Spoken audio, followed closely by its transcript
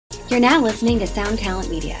You're now listening to Sound Talent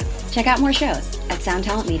Media. Check out more shows at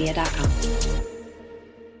soundtalentmedia.com.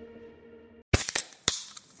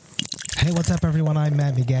 Hey, what's up, everyone? I'm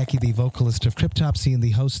Matt McGachy, the vocalist of Cryptopsy and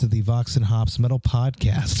the host of the Vox and Hops Metal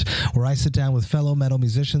Podcast, where I sit down with fellow metal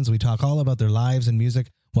musicians. We talk all about their lives and music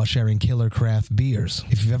while sharing killer craft beers.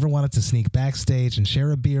 If you've ever wanted to sneak backstage and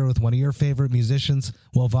share a beer with one of your favorite musicians,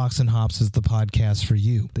 well, Vox and Hops is the podcast for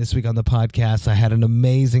you. This week on the podcast, I had an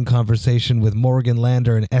amazing conversation with Morgan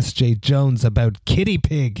Lander and S.J. Jones about Kitty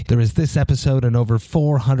Pig. There is this episode and over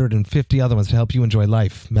 450 other ones to help you enjoy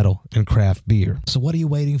life, metal, and craft beer. So what are you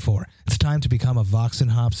waiting for? It's time to become a Vox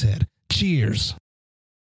and Hops head. Cheers!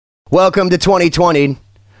 Welcome to 2020,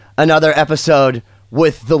 another episode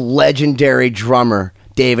with the legendary drummer,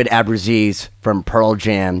 David Abbruzzese from Pearl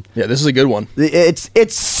Jam. Yeah, this is a good one.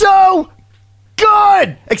 It's so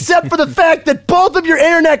good, except for the fact that both of your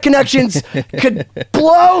internet connections could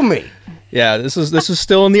blow me. Yeah, this is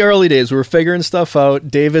still in the early days. We were figuring stuff out.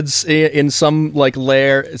 David's in some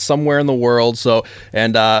lair somewhere in the world. So,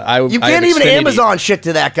 and you can't even Amazon shit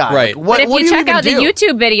to that guy. Right. But if you check out the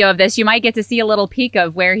YouTube video of this, you might get to see a little peek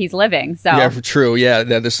of where he's living. So yeah, true. Yeah,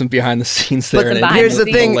 there's some behind the scenes there. Here's the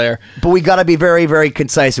thing. But we got to be very, very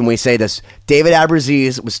concise when we say this. David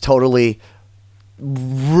Abbruzzese was totally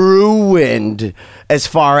ruined as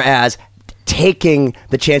far as taking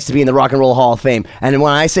the chance to be in the Rock and Roll Hall of Fame. And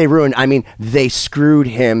when I say ruined, I mean they screwed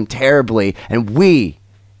him terribly. And we,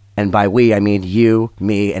 and by we, I mean you,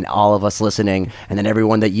 me, and all of us listening, and then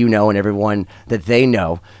everyone that you know and everyone that they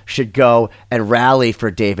know should go and rally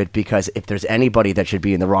for David, because if there's anybody that should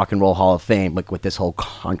be in the Rock and Roll Hall of Fame, like with this whole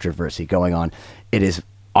controversy going on, it is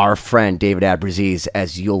our friend David Abbruzzese,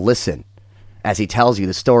 as you'll listen as he tells you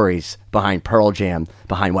the stories behind Pearl Jam,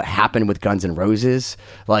 behind what happened with Guns N' Roses.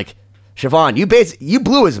 Like, Siobhan, you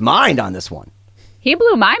blew his mind on this one. He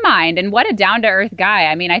blew my mind, and what a down-to-earth guy.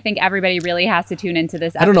 I mean, I think everybody really has to tune into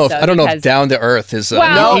this episode. I don't know if down-to-earth is...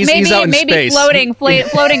 well, he's out in space. floating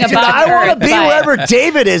above I want to be but wherever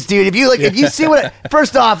David is, dude. If you see what...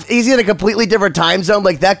 First off, he's in a completely different time zone.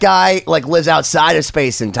 Like, that guy, lives outside of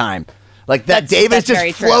space and time. Like, David's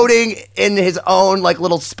just floating in his own,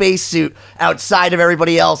 little spacesuit outside of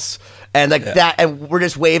everybody else. And that, and we're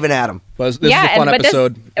just waving at him. This is a fun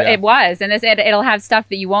episode. It was, and it'll have stuff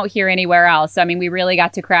that you won't hear anywhere else. So I mean, we really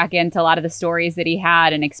got to crack into a lot of the stories that he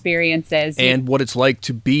had and experiences, and what it's like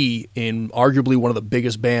to be in arguably one of the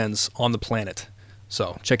biggest bands on the planet.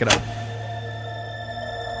 So check it out.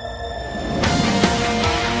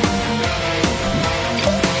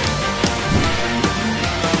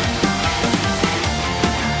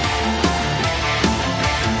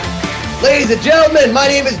 Ladies and gentlemen, my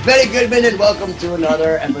name is Benny Goodman, and welcome to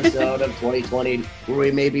another episode of 2020, where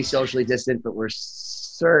we may be socially distant, but we're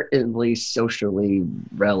certainly socially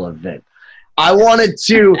relevant. I wanted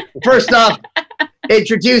to, first off,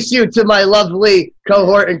 introduce you to my lovely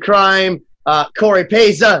cohort in crime, Corey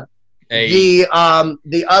Peza,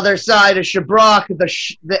 the other side of Shabrock,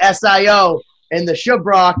 the SIO in the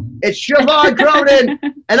Shabrock. It's Siobhan Cronin,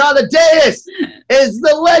 and on the dais is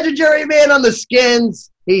the legendary man on the Skins.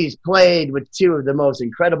 He's played with two of the most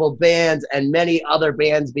incredible bands and many other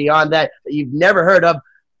bands beyond that you've never heard of.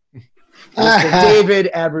 Mr.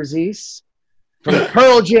 David Abbruzzese from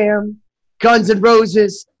Pearl Jam, Guns N'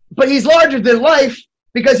 Roses. But he's larger than life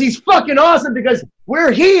because he's fucking awesome, because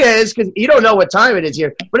where he is, because you don't know what time it is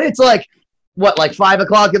here, but it's 5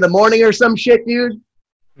 o'clock in the morning or some shit, dude?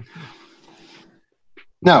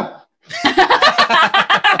 No.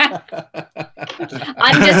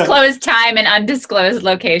 Undisclosed time and undisclosed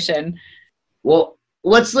location. Well,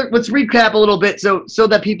 let's recap a little bit so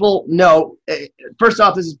that people know. First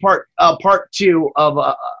off, this is part two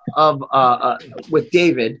of with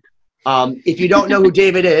David. If you don't know who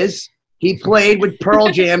David is, he played with Pearl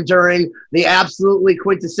Jam during the absolutely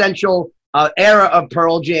quintessential era of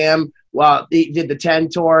Pearl Jam. He did the 10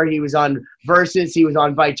 tour. He was on Versus. He was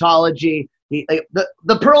on Vitology.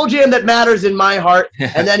 The Pearl Jam that matters in my heart.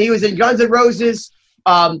 And then he was in Guns N' Roses,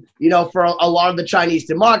 for a lot of the Chinese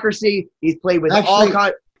Democracy. He's played with all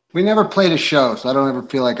kinds. We never played a show, so I don't ever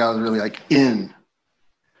feel like I was really in.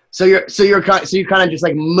 So you kind of just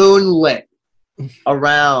moonlit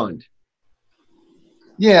around.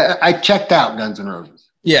 Yeah, I checked out Guns N' Roses.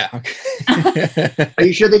 Yeah. Are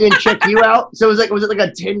you sure they didn't check you out? So was it like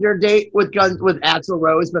a Tinder date with Axl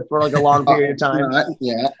Rose, but for a long period of time?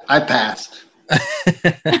 I passed.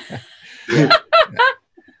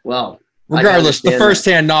 Well, regardless, the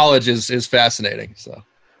first-hand knowledge is fascinating. So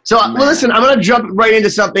listen, I'm going to jump right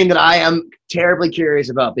into something that I am terribly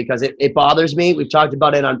curious about, because it bothers me. We've talked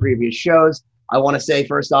about it on previous shows. I want to say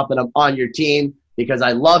first off that I'm on your team because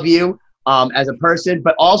I love you. as a person,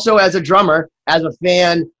 but also as a drummer, as a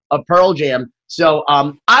fan of Pearl Jam. So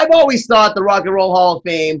I've always thought the Rock and Roll Hall of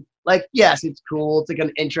Fame, like, yes, it's cool. It's like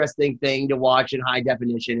an interesting thing to watch in high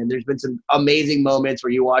definition. And there's been some amazing moments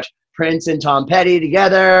where you watch Prince and Tom Petty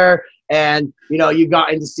together. And, you know, you've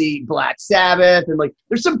gotten to see Black Sabbath. And, like,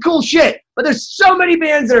 there's some cool shit. But there's so many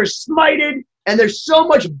bands that are smited. And there's so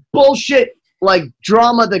much bullshit, like,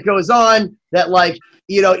 drama that goes on that, like,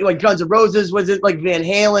 you know, like Guns N' Roses was it, like Van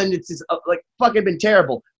Halen. It's just, like, fucking been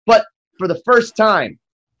terrible. But for the first time,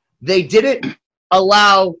 they didn't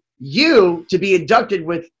allow you to be inducted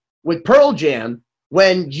with Pearl Jam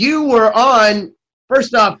when you were on,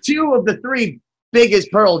 first off, 2 of the 3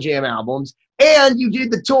 biggest Pearl Jam albums, and you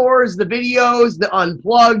did the tours, the videos, the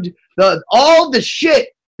unplugged, all the shit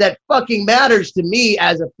that fucking matters to me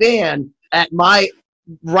as a fan at my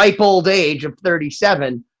ripe old age of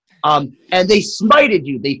 37. And they smited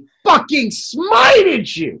you. They fucking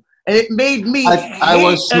smited you. And it made me hate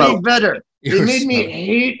Eddie Vedder. It made me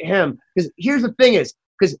hate him. Because here's the thing is,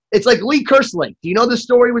 because it's like Lee Kerslake. Do you know the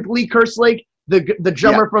story with Lee Kerslake, the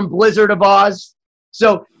drummer from Blizzard of Oz?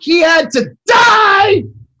 So he had to die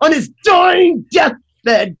on his dying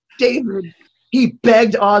deathbed, David. He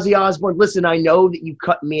begged Ozzy Osbourne, listen, I know that you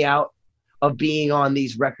cut me out of being on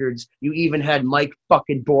these records. You even had Mike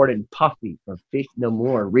fucking Board and Puffy from Faith No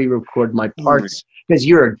More re-record my parts because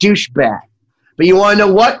you're a douchebag. But you want to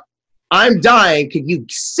know what? I'm dying. Could you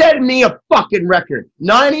send me a fucking record?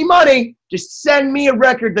 Not any money. Just send me a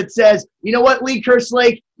record that says, you know what, Lee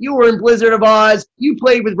Kerslake, you were in Blizzard of Oz. You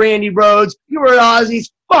played with Randy Rhoads. You were at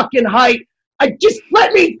Ozzy's fucking height. Just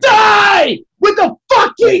let me die with a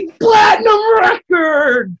fucking platinum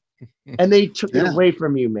record. And they took it away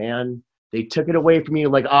from you, man. They took it away from you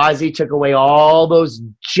like Ozzy took away all those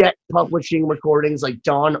Jet Publishing recordings, like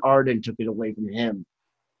Don Arden took it away from him.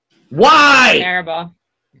 Why? Terrible.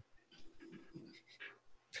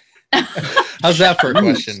 How's that for a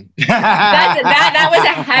question? that was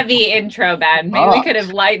a heavy intro, Ben. Maybe we could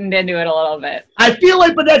have lightened into it a little bit. I feel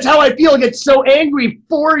like, but that's how I feel. Like it's so angry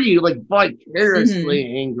for you, like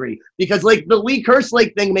vicariously angry, because like the Lee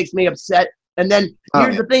Kerslake thing makes me upset. And then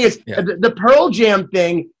here's the thing is the Pearl Jam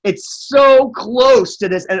thing. It's so close to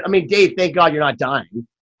this. And I mean, Dave, thank God you're not dying,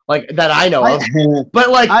 like that I know of. But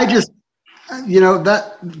like, I just, you know,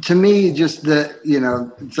 that to me, just the, you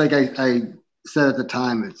know, it's like I said at the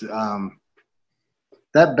time, it's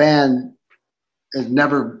that band has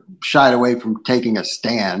never shied away from taking a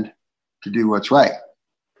stand to do what's right.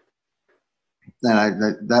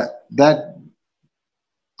 And that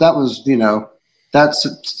was, you know,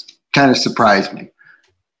 that's kind of surprised me.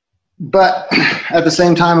 But at the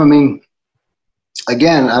same time, I mean,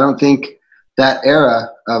 again, I don't think that era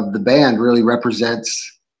of the band really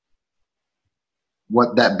represents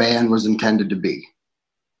what that band was intended to be.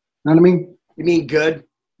 Know what I mean? You mean good?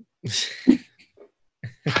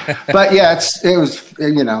 But yeah, it was,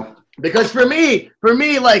 you know. Because for me,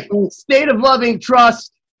 like State of Loving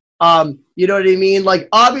Trust, you know what I mean? Like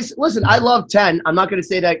obviously, listen, I love 10. I'm not going to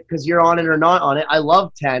say that because you're on it or not on it. I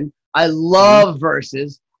love 10. I love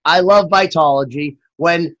Verses. I love Vitology.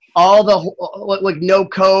 When all the like No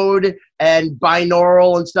Code and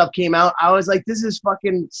Binaural and stuff came out, I was like, this is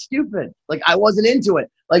fucking stupid. Like I wasn't into it.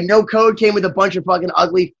 Like No Code came with a bunch of fucking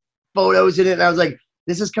ugly photos in it, and I was like,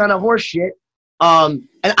 this is kind of horse shit. And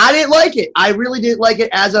I didn't like it. I really didn't like it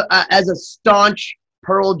as a staunch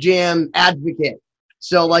Pearl Jam advocate.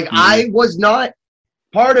 So like I was not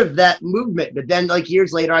part of that movement. But then like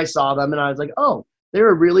years later I saw them and I was like, oh, they're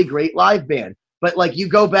a really great live band. But like you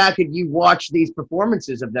go back and you watch these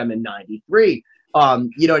performances of them in '93,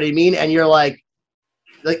 you know what I mean? And you're like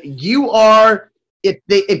you are,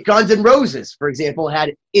 if Guns N' Roses, for example,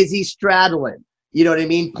 had Izzy Stradlin, you know what I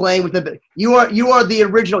mean, playing with you are the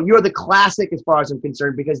original, you are the classic as far as I'm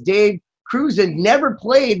concerned, because Dave Cruzen never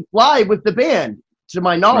played live with the band, to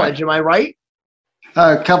my knowledge. Right. Am I right?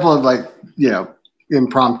 A couple of like, you know,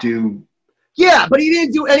 impromptu. Yeah, but he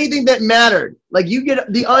didn't do anything that mattered. Like you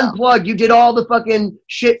get the unplugged, you did all the fucking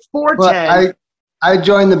shit for 10. Well, I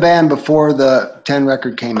joined the band before the 10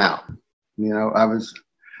 record came out. You know, I was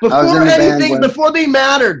in the band before they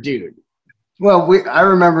mattered, dude. Well, I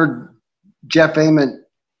remember Jeff Ament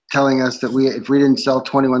telling us that if we didn't sell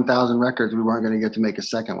 21,000 records, we weren't going to get to make a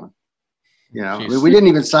second one. You know, we didn't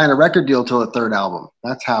even sign a record deal till the third album.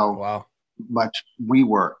 That's how much we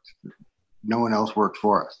worked. No one else worked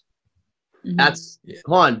for us. That's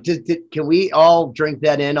hold on. Can we all drink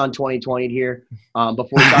that in on 2020 here?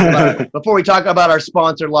 Before we talk about our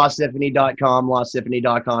sponsor, LostSymphony.com,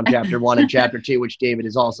 LostSymphony.com, Chapter 1 and Chapter 2, which David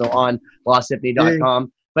is also on,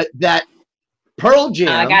 LostSymphony.com. But that Pearl Jam,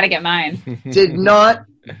 I gotta get mine. did not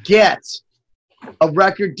get a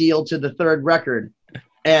record deal to the third record.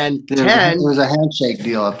 And 10 it was a handshake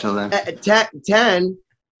deal up till then. 10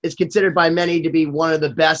 is considered by many to be one of the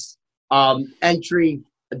best entry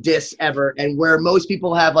discs ever, and where most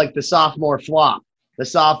people have like the sophomore flop, the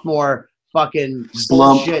sophomore fucking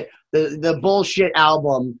bullshit, the bullshit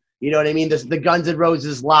album. You know what I mean? The Guns N'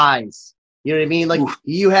 Roses Lies. You know what I mean? Like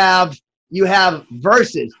you have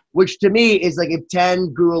Verses, which to me is like if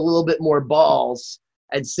 10 grew a little bit more balls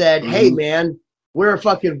and said, hey man, we're a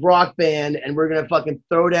fucking rock band and we're going to fucking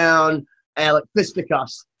throw down like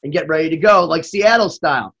fisticuffs and get ready to go like Seattle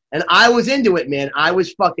style. And I was into it, man. I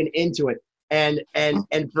was fucking into it. And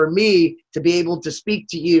for me to be able to speak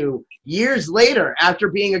to you years later after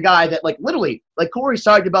being a guy that like literally, like Corey's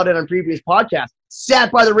talked about it on previous podcasts,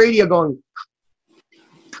 sat by the radio going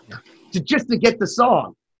just to get the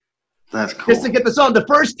song. That's cool. Just to get the song. The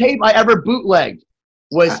first tape I ever bootlegged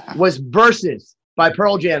was Verses by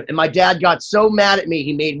Pearl Jam, and my dad got so mad at me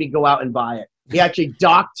he made me go out and buy it. He actually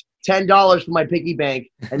docked $10 from my piggy bank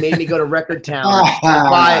and made me go to Record Town and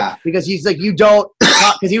buy it because he's like, you don't,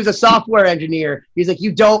 because he was a software engineer. He's like,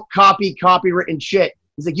 you don't copy copywritten shit.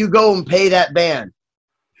 He's like, you go and pay that band.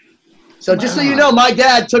 So just so you know, my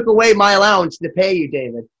dad took away my allowance to pay you,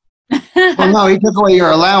 David. Well, no, he took away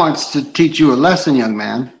your allowance to teach you a lesson, young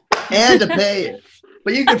man. And to pay you.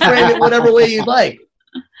 But you can frame it whatever way you'd like.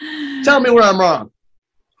 Tell me where I'm wrong.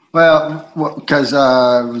 Well, because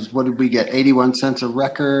what did we get? 81 cents a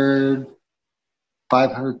record,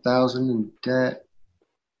 500,000 in debt.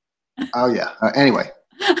 Oh yeah. Anyway.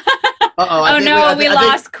 We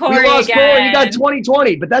lost Corey again. Corey. You got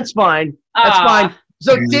 2020, but that's fine. That's fine.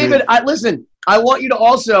 So David, listen. I want you to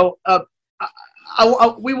also.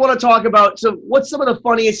 We want to talk about. So what's some of the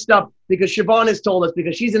funniest stuff? Because Siobhan has told us,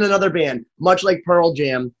 because she's in another band, much like Pearl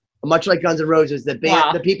Jam, much like Guns N' Roses,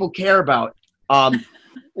 that people care about.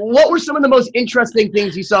 What were some of the most interesting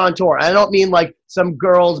things you saw on tour? I don't mean like some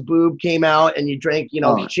girl's boob came out and you drank,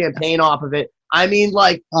 champagne off of it. I mean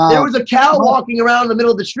like there was a cow walking around in the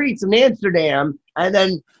middle of the streets in Amsterdam, and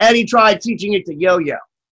then Eddie tried teaching it to yo-yo.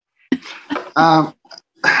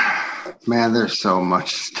 Man, there's so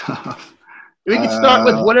much stuff. We can start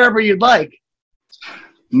with whatever you'd like.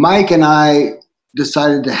 Mike and I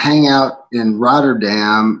decided to hang out in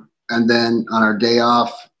Rotterdam, and then on our day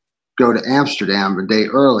off, go to Amsterdam a day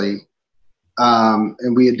early.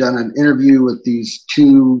 And we had done an interview with these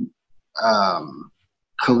two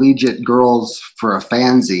collegiate girls for a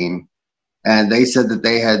fanzine. And they said that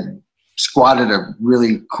they had squatted a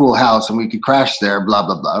really cool house and we could crash there, blah,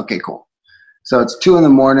 blah, blah. Okay, cool. So it's 2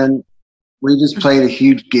 a.m. We just played a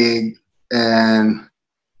huge gig, and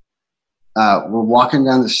we're walking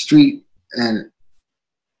down the street and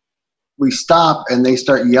we stop and they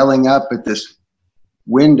start yelling up at this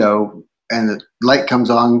window, and the light comes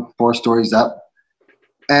on 4 stories up,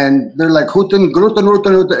 and they're like hooten, grooten,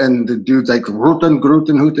 hooten, hooten, and the dude's like rooten,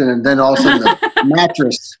 grooten, hooten, and then all of a sudden the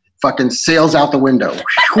mattress fucking sails out the window.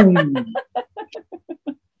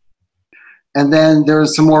 And then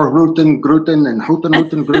there's some more rooten, grooten, and hooten,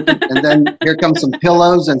 hooten, grooten, and then here comes some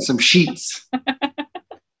pillows and some sheets.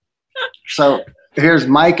 So here's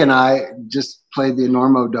Mike and I just played the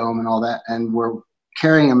Enormo Dome and all that, and we're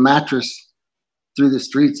carrying a mattress through the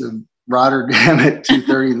streets of Rotterdam at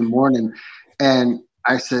 2:30 in the morning. And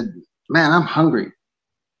I said, man, I'm hungry.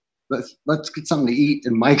 Let's get something to eat.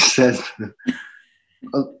 And Mike says,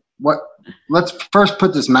 let's first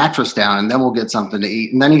put this mattress down and then we'll get something to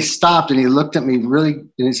eat. And then he stopped and he looked at me really,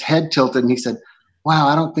 and his head tilted, and he said, wow,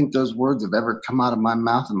 I don't think those words have ever come out of my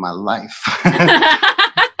mouth in my life.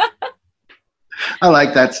 I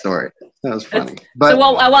like that story. That was funny. But so,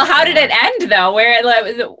 well, how did it end though?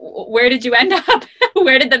 Where did you end up?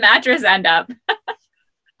 Where did the mattress end up?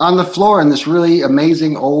 On the floor in this really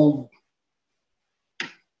amazing old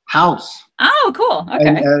house. Oh, cool. Okay.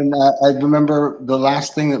 And I remember the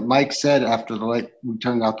last thing that Mike said after we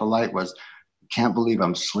turned out the light was, "Can't believe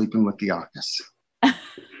I'm sleeping with the Arcus."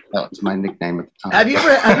 That was my nickname at the time. Have you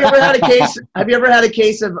ever had a case? Have you ever had a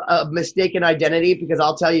case of mistaken identity? Because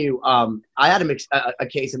I'll tell you, I had a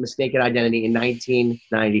case of mistaken identity in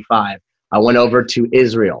 1995. I went over to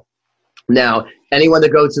Israel. Now, anyone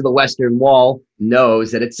that goes to the Western Wall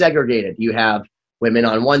knows that it's segregated. You have women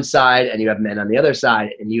on one side and you have men on the other side,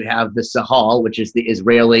 and you have the Sahal, which is the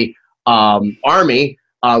Israeli army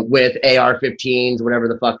with AR-15s, whatever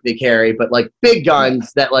the fuck they carry, but like big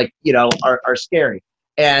guns that are scary.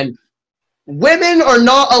 And women are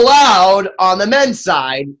not allowed on the men's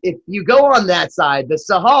side. If you go on that side, the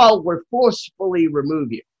Sahal will forcefully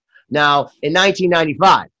remove you. Now, in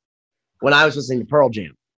 1995, when I was listening to Pearl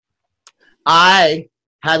Jam, I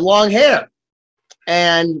had long hair.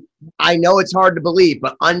 And I know it's hard to believe,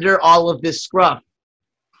 but under all of this scruff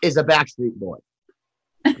is a Backstreet Boy.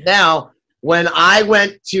 Now, when I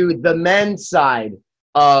went to the men's side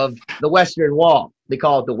of the Western Wall, they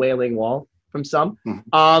call it the Wailing Wall from some.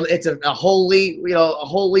 It's a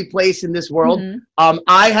holy place in this world.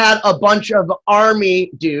 I had a bunch of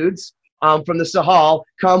army dudes from the Sahel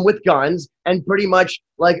come with guns and pretty much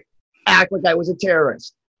like act like I was a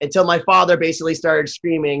terrorist until my father basically started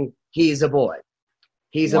screaming, "He's a boy.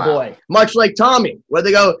 He's a boy." Much like Tommy, where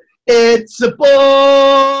they go, "It's a boy."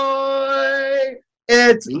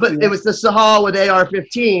 But it was the Sahel with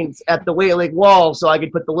AR-15s at the Wailing Wall, so I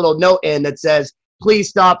could put the little note in that says, "Please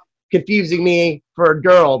stop confusing me for a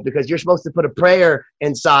girl because you're supposed to put a prayer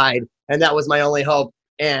inside." And that was my only hope,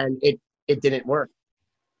 and it didn't work.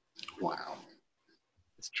 Wow.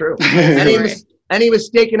 It's true. Any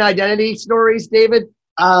mistaken identity stories, David?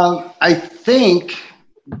 I think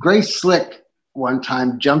Grace Slick one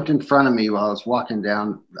time jumped in front of me while I was walking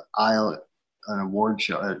down the aisle at an award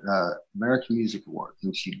show, at American Music Awards,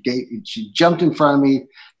 and she jumped in front of me,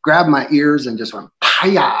 grabbed my ears, and just went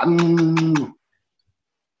 "Paya." And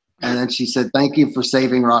then she said, "Thank you for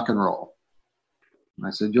saving rock and roll." And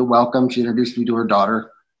I said, "You're welcome." She introduced me to her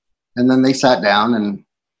daughter, and then they sat down, and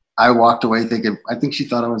I walked away thinking, I think she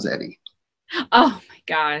thought I was Eddie. Oh my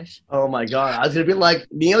gosh. Oh my God. I was going to be like,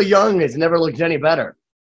 Neil Young has never looked any better.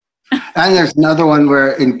 And there's another one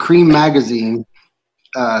where in Cream magazine,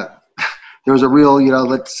 there was a real,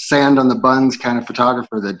 let's sand on the buns kind of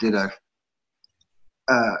photographer that did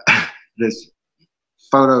this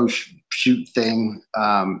photo shoot thing.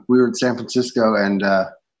 We were in San Francisco, and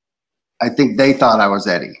I think they thought I was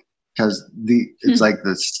Eddie because it's like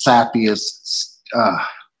the sappiest,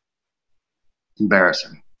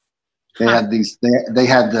 embarrassing. They had they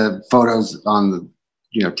had the photos on the,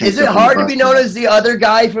 Is it hard to be known as the other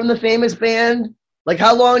guy from the famous band? Like,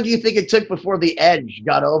 how long do you think it took before the edge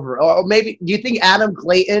got over? Or maybe, do you think Adam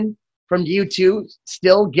Clayton from U2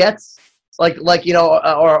 still gets or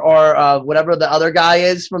whatever the other guy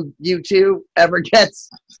is from U2 ever gets,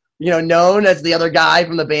 known as the other guy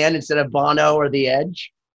from the band instead of Bono or the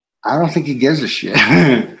Edge? I don't think he gives a shit.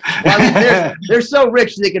 Well, I mean, they're so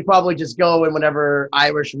rich they could probably just go in whatever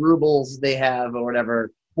Irish rubles they have or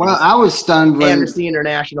whatever. Well, I was stunned when Amnesty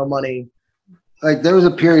International money. Like, there was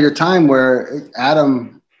a period of time where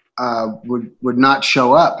Adam would not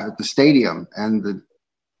show up at the stadium, and the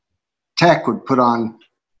tech would put on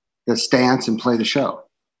the stance and play the show.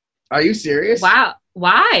 Are you serious? Wow.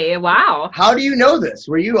 Why? Wow. How do you know this?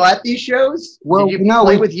 Were you at these shows? Well, did you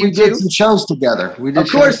play with U2? We did some shows together. We did of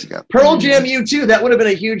course, shows together. Pearl Jam U2. That would have been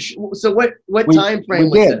a huge. So what time frame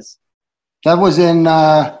was this? That was in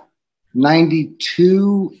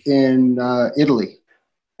 '92 in Italy.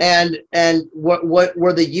 And what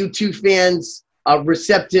were the U2 fans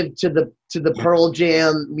receptive to the Pearl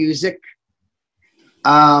Jam music?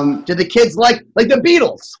 Do the kids like the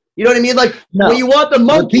Beatles? You know what I mean? Like, no. When you want the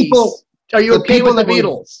Monkees, are you okay with the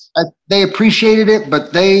Beatles? They appreciated it,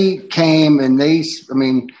 but they came and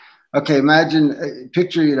imagine,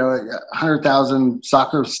 picture, 100,000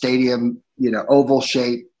 soccer stadium, oval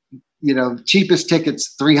shape, cheapest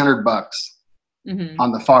tickets, $300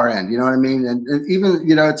 on the far end. You know what I mean? And even,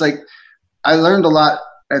 it's like, I learned a lot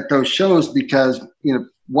at those shows because,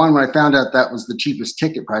 one, when I found out that was the cheapest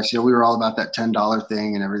ticket price, we were all about that $10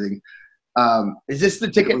 thing and everything. Is this the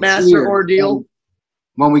Ticketmaster ordeal? And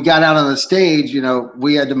when we got out on the stage,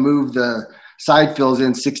 we had to move the side fills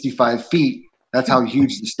in 65 feet. That's how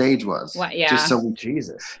huge the stage was. What? Yeah. Just so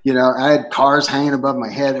Jesus. I had cars hanging above my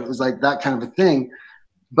head. It was like that kind of a thing.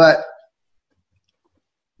 But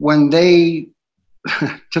when they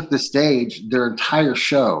took the stage, their entire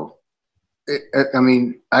show,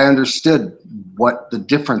 I understood what the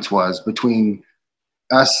difference was between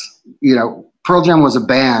us. Pearl Jam was a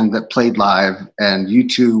band that played live, and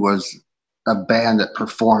U2 was a band that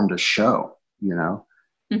performed a show. They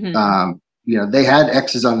had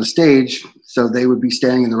X's on the stage, so they would be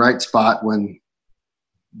standing in the right spot when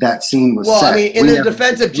that scene was set. Well, I mean, in the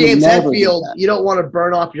defense of James Hetfield, you don't want to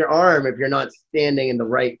burn off your arm if you're not standing in the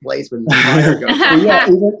right place when the fire goes.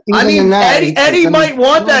 Eddie might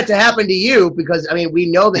want that to happen to you because, we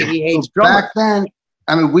know that he hates drummers. Back then,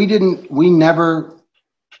 we never,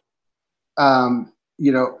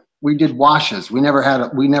 we did washes. We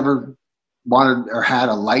never wanted or had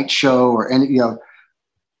a light show or any,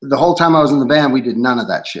 the whole time I was in the band, we did none of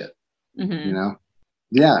that shit, Yeah,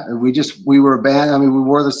 we were a band. We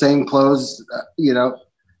wore the same clothes, the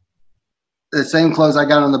same clothes I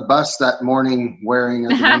got on the bus that morning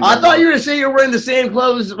wearing. I thought you were going to say you were wearing the same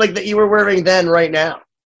clothes like that you were wearing then right now.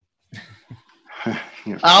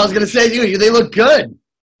 I was gonna say, dude, they look good.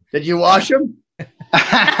 Did you wash them?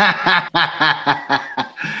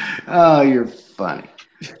 Oh, you're funny.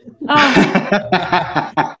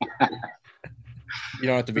 Oh, You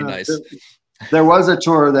don't have to be nice. There was a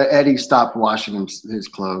tour that Eddie stopped washing his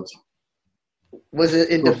clothes. Was it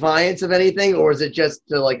in defiance of anything, or was it just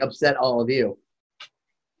to like upset all of you?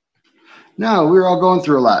 No, we were all going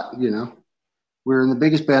through a lot, We were in the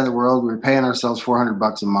biggest band in the world. We were paying ourselves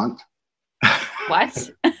 $400 a month. what?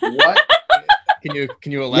 What? Can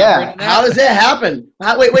you elaborate Yeah. on that? How does that happen?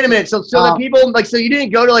 Wait a minute. So the people so you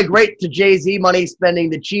didn't go to like right to Jay-Z money spending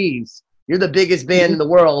the cheese. You're the biggest band in the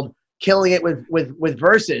world, killing it with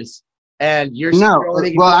verses, and you're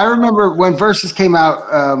Well, I remember when Versus came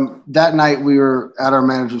out. That night we were at our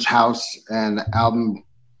manager's house, and the album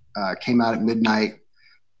came out at midnight,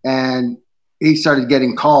 and he started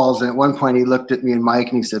getting calls. And at one point, he looked at me and Mike,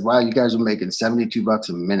 and he said, "Wow, you guys are making $72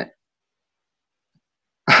 a minute."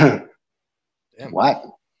 What?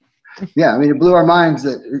 Yeah, I mean, it blew our minds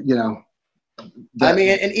that I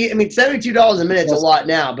mean, $72 a minute is a lot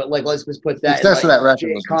now, but like let's just put that in for that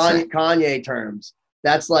record was Kanye terms.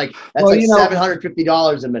 That's like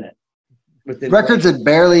 $750 a minute. Records that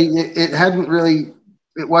barely it hadn't really.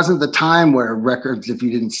 It wasn't the time where records, if you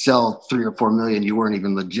didn't sell 3 or 4 million, you weren't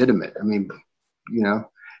even legitimate. I mean,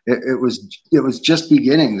 it was just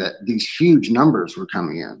beginning that these huge numbers were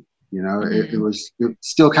coming in. It was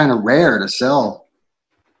still kind of rare to sell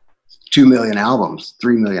 2 million albums,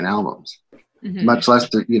 3 million albums, much less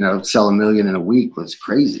to, sell 1 million in a week was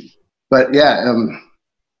crazy. But yeah,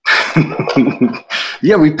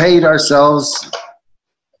 we paid ourselves.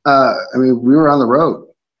 We were on the road,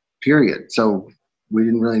 period. So we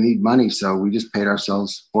didn't really need money. So we just paid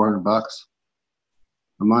ourselves $400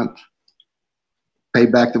 a month,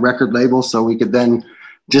 paid back the record label so we could then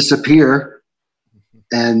disappear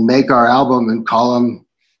and make our album and call them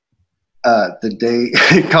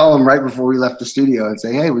call them right before we left the studio and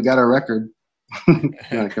say, "Hey, we got our record. You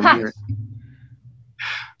want to come here?"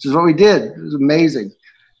 Which is what we did. It was amazing.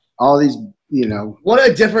 All these, what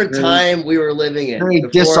a different time we were living in. Very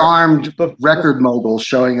disarmed record moguls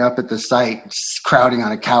showing up at the site, crowding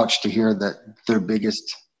on a couch to hear that their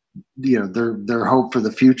biggest, their hope for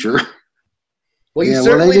the future. Well, you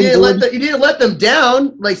certainly didn't let them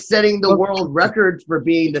down, like setting the world record for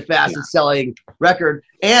being the fastest selling record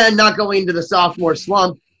and not going into the sophomore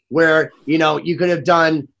slump where, you could have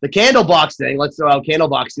done the Candlebox thing. Let's throw out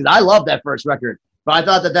Candlebox because I love that first record, but I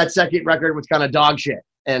thought that second record was kind of dog shit.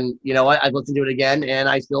 And you know what? I've listened to it again and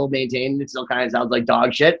I still maintain it still kind of sounds like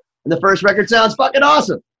dog shit. And the first record sounds fucking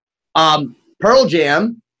awesome. Pearl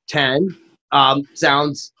Jam 10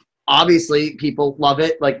 sounds, obviously people love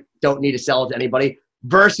it. Like, don't need to sell it to anybody.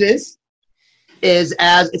 Versus it's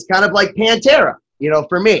kind of like Pantera,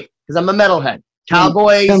 for me, because I'm a metalhead.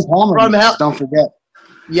 Cowboys Tim Palmer, from Hell. Don't forget.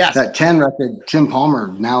 Yes. That 10 record, Tim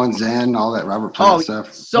Palmer, Now and Zen, all that Robert Plant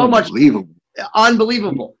stuff. So much.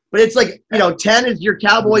 Unbelievable. But it's like, 10 is your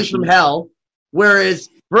Cowboys from Hell, whereas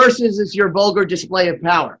Versus is your vulgar display of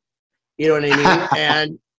power. You know what I mean?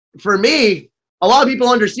 And for me, a lot of people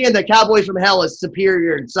understand that Cowboys from Hell is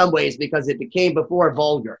superior in some ways because it became before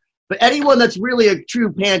vulgar. But anyone that's really a true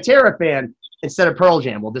Pantera fan, instead of Pearl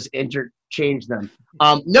Jam, we'll just interchange them,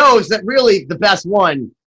 knows that really the best one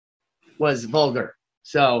was vulgar.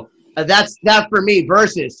 So that's that for me.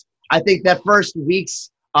 Versus, I think that first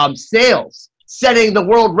week's sales, setting the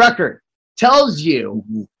world record, tells you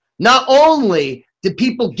not only did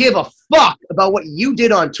people give a fuck about what you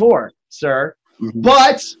did on tour, sir,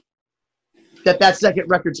 but that second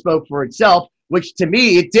record spoke for itself, which to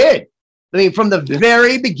me it did. I mean, from the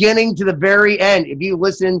very beginning to the very end, if you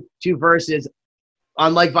listen to Versus,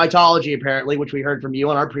 unlike Vitology, apparently, which we heard from you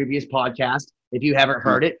on our previous podcast, if you haven't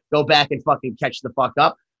heard it, go back and fucking catch the fuck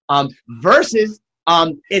up. Versus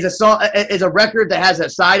is a record that has a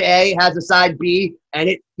side A, has a side B, and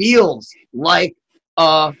it feels like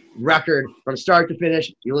a record from start to finish.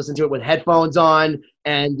 You listen to it with headphones on,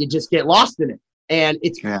 and you just get lost in it. And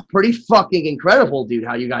it's pretty fucking incredible, dude,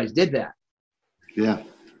 how you guys did that. Yeah.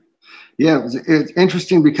 Yeah, it's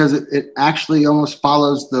interesting because it actually almost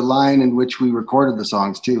follows the line in which we recorded the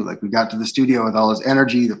songs too. Like we got to the studio with all this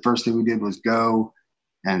energy. The first thing we did was go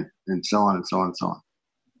and so on and so on and so on.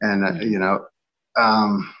 And,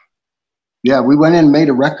 we went in and made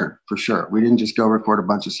a record for sure. We didn't just go record a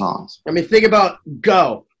bunch of songs. I mean, think about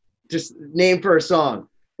Go. Just name for a song.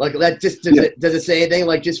 Like that just, does it say anything?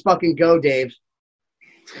 Like just fucking go, Dave.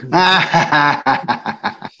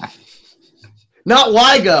 Not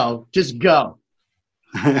why go, just go.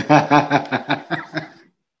 Javon's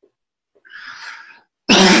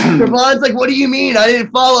like, what do you mean? I didn't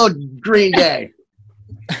follow Green Day.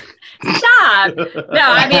 Stop. No,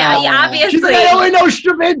 I mean, obviously. She's like, I only know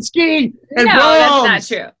Stravinsky and no, Brahms.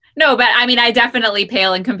 that's not true. No, but I mean, I definitely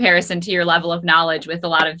pale in comparison to your level of knowledge with a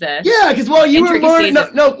lot of the. Yeah, because while you were learning,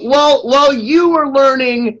 while you were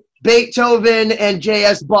learning Beethoven and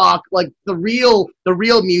J.S. Bach, like the real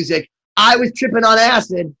music, I was tripping on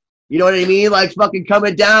acid. You know what I mean? Like fucking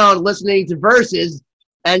coming down, listening to verses,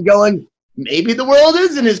 and going, maybe the world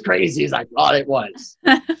isn't as crazy as I thought it was.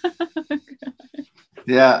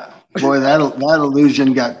 Yeah, boy, that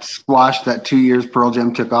illusion got squashed. That 2 years Pearl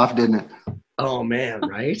Jam took off, didn't it? Oh man,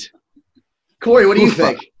 right? Corey, what do you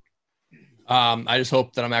think? I just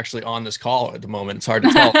hope that I'm actually on this call at the moment. It's hard to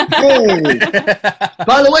tell. Hey.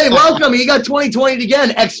 By the way, welcome. You got 2020 again,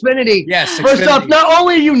 Xfinity. Yes. First Xfinity. off, not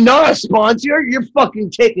only are you not a sponsor, you're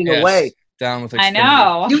fucking taking away. Down with Xfinity. I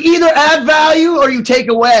know. You either add value or you take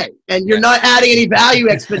away. And you're not adding any value,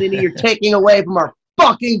 Xfinity. You're taking away from our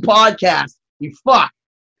fucking podcast. You fuck.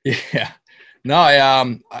 Yeah.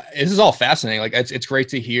 No, this is all fascinating. Like it's great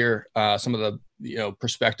to hear some of the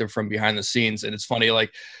perspective from behind the scenes. And it's funny,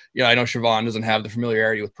 like, I know Siobhan doesn't have the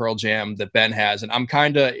familiarity with Pearl Jam that Ben has, and I'm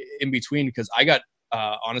kind of in between because I got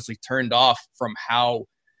honestly turned off from how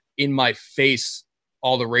in my face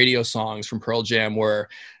all the radio songs from Pearl Jam were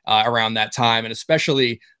around that time, and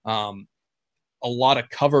especially a lot of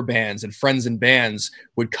cover bands and friends and bands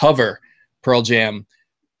would cover Pearl Jam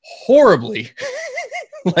horribly.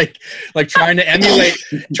 like trying to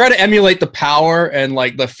emulate the power and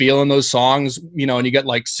like the feel in those songs, and you get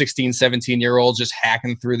like 16, 17-year-olds just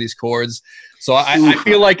hacking through these chords. So I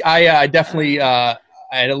feel like I definitely I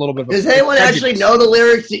had a little bit of Does anyone actually know the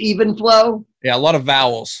lyrics to Even Flow? Yeah, a lot of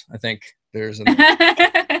vowels. I think there's I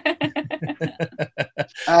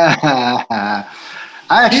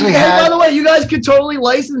actually by the way, you guys could totally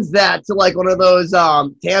license that to like one of those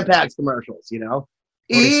Tampax commercials,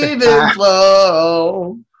 Even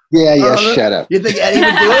flow. Yeah, shut up. You think Eddie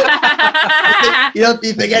would do it?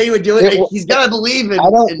 You think Eddie would do it? He's got to believe it. I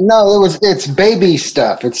don't know. It's baby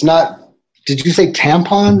stuff. It's not. Did you say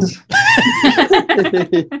tampons?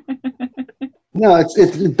 No,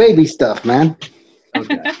 it's baby stuff, man.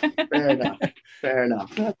 Okay, fair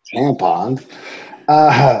enough. Tampons.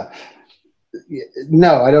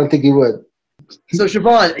 No, I don't think he would. So,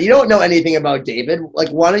 Siobhan, you don't know anything about David. Like,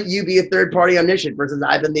 why don't you be a third-party omniscient versus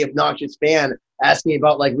I've been the obnoxious fan asking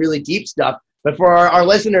about, like, really deep stuff. But for our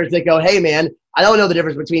listeners that go, hey, man, I don't know the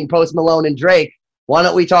difference between Post Malone and Drake. Why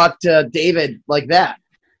don't we talk to David like that?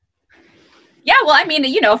 Yeah, well, I mean,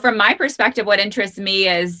 from my perspective, what interests me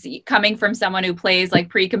is coming from someone who plays like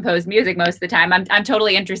pre-composed music most of the time. I'm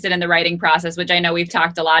totally interested in the writing process, which I know we've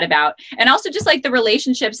talked a lot about. And also just like the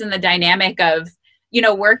relationships and the dynamic of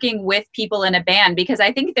working with people in a band, because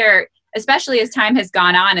I think especially as time has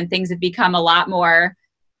gone on and things have become a lot more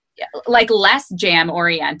like less jam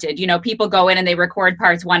oriented, people go in and they record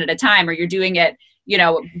parts one at a time, or you're doing it,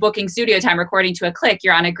 booking studio time, recording to a click,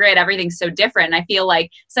 you're on a grid, everything's so different. And I feel like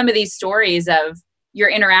some of these stories of your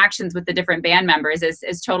interactions with the different band members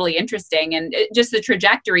is totally interesting. And just the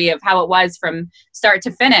trajectory of how it was from start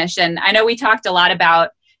to finish. And I know we talked a lot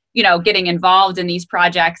about getting involved in these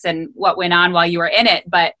projects and what went on while you were in it.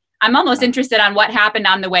 But I'm almost interested on what happened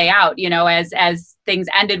on the way out, as things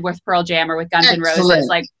ended with Pearl Jam or with Guns N' Roses.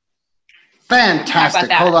 Like,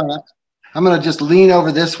 fantastic. Hold on. I'm going to just lean over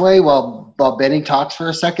this way while Benny talks for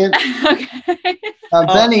a second. Okay.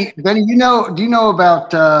 Benny, do you know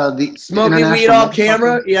about the Smoking weed off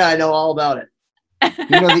camera? Yeah, I know all about it.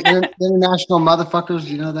 The International Motherfuckers?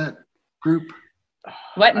 You know that group?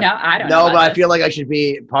 What? No, I don't know. No, but I feel like I should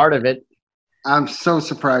be part of it. I'm so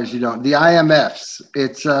surprised you don't. The IMFs.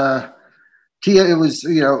 It's it was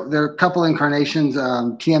there are a couple incarnations.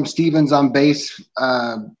 TM Stevens on bass,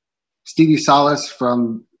 Stevie Salas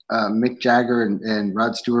from Mick Jagger and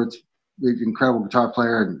Rod Stewart's incredible guitar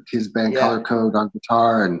player, and his band Color Code on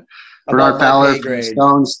guitar, and Bernard Fowler from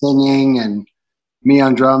Stones singing, and me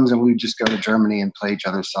on drums, and we would just go to Germany and play each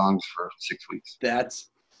other's songs for 6 weeks.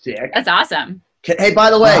 That's sick. That's awesome. Hey, by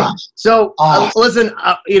the way, listen,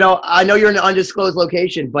 I know you're in an undisclosed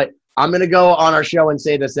location, but I'm going to go on our show and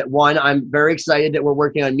say this, that one, I'm very excited that we're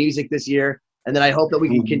working on music this year, and then I hope that we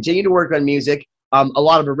can continue to work on music, a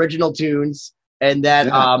lot of original tunes, and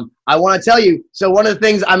that I want to tell you, so one of the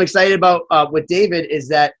things I'm excited about with David is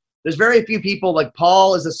that there's very few people, like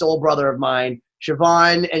Paul is a soul brother of mine,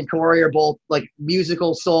 Siobhan and Corey are both like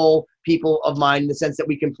musical soul people of mine in the sense that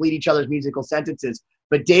we complete each other's musical sentences,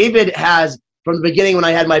 but David has, from the beginning when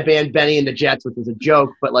I had my band Benny and the Jets, which was a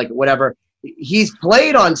joke, but like whatever, he's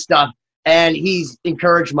played on stuff and he's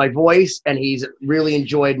encouraged my voice and he's really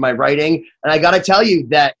enjoyed my writing. And I got to tell you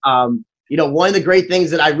that, one of the great things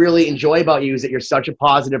that I really enjoy about you is that you're such a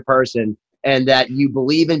positive person and that you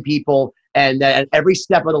believe in people, and that at every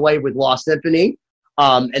step of the way with Lost Symphony,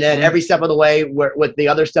 and then every step of the way with the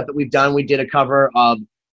other stuff that we've done, we did a cover of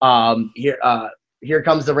Here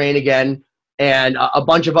Comes the Rain Again and a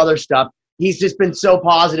bunch of other stuff. He's just been so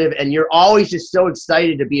positive, and you're always just so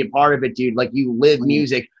excited to be a part of it, dude. Like, you live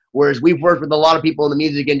music, whereas we've worked with a lot of people in the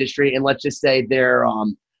music industry, and let's just say they're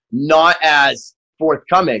not as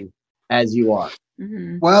forthcoming as you are.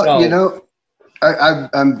 Mm-hmm. Well,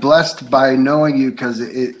 I'm blessed by knowing you, because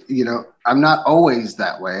I'm not always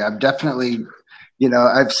that way. I've definitely,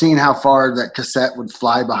 I've seen how far that cassette would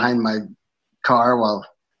fly behind my car while,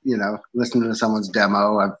 listening to someone's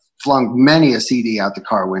demo. I've flung many a CD out the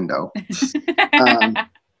car window. I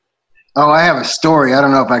have a story. I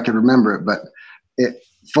don't know if I could remember it, but it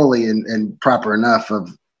fully and proper enough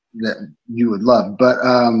of that you would love. But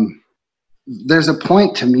there's a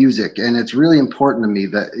point to music, and it's really important to me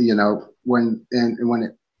that,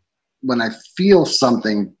 when I feel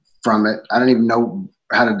something from it, I don't even know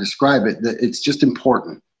how to describe it, that it's just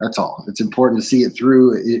important. That's all. It's important to see it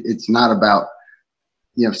through. It's not about,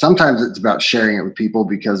 sometimes it's about sharing it with people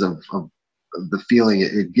because of the feeling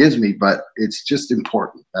it gives me, but it's just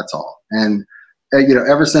important. That's all. And,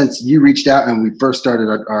 ever since you reached out and we first started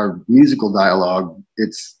our musical dialogue,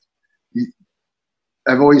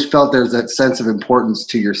 I've always felt there's that sense of importance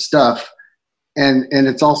to your stuff. And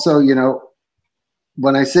it's also,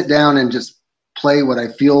 when I sit down and just play what I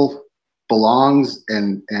feel belongs,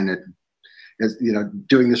 and it is,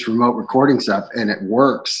 doing this remote recording stuff, and it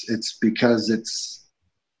works, it's because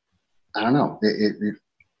I don't know,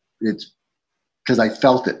 it's because I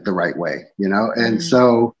felt it the right way, and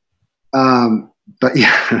so, but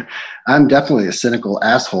yeah, I'm definitely a cynical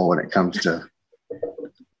asshole when it comes to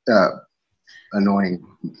annoying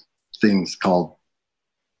things called.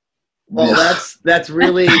 Well, that's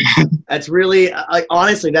really like,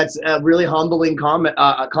 honestly, that's a really humbling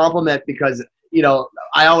compliment, because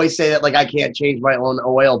I always say that, like, I can't change my own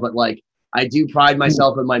oil, but like, I do pride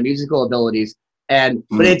myself in my musical abilities, but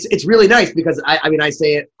it's really nice, because I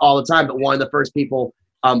say it all the time, but one of the first people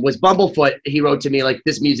was Bumblefoot. He wrote to me like,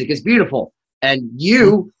 "This music is beautiful," and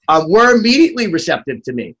you were immediately receptive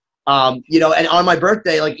to me, and on my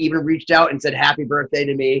birthday, like, even reached out and said happy birthday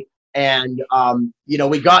to me. And,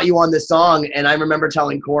 we got you on this song, and I remember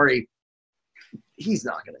telling Corey, he's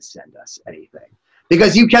not going to send us anything,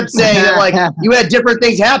 because you kept saying that, like, you had different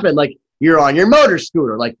things happen. Like, you're on your motor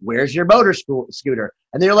scooter. Like, where's your motor scooter?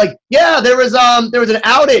 And they're like, yeah, there was an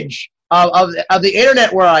outage of the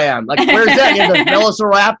internet where I am. Like, where's that? You have the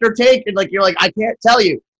Velociraptor take? And like, you're like, I can't tell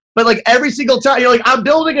you. But like, every single time you're like, I'm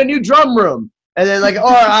building a new drum room. And then like,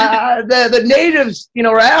 the natives,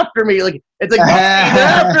 are after me. Like, it's like, they're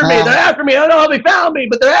after me. They're after me. I don't know how they found me,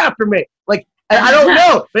 but they're after me. Like, I don't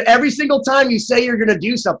know. But every single time you say you're going to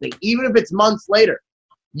do something, even if it's months later,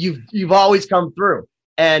 you've always come through.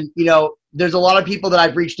 And, there's a lot of people that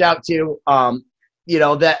I've reached out to,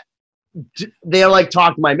 that they're like,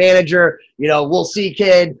 talk to my manager, we'll see,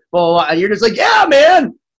 kid. Blah, blah, blah. And you're just like, yeah,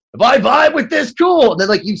 man, if I vibe with this, cool. And then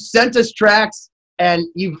like, you sent us tracks. And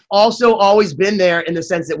you've also always been there in the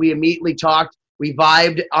sense that we immediately talked. We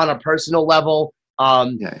vibed on a personal level.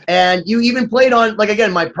 And you even played on, like,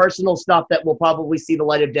 again, my personal stuff that will probably see the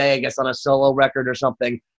light of day, I guess, on a solo record or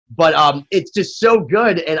something. But it's just so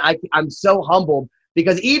good. And I'm so humbled,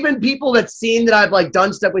 because even people that seen that I've like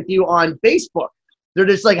done stuff with you on Facebook, they're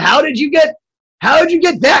just like, how did you get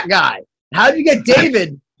that guy? How did you get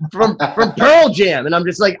David from Pearl Jam? And I'm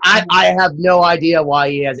just like, I have no idea why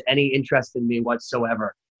he has any interest in me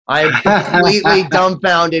whatsoever. I am completely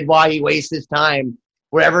dumbfounded why he wastes his time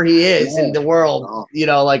wherever he is in the world,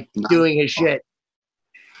 doing his shit.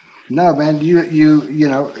 No, man, you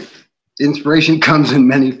inspiration comes in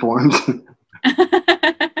many forms.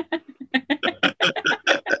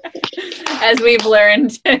 As we've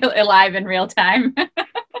learned live in real time.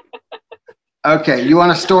 Okay, you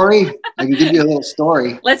want a story? I can give you a little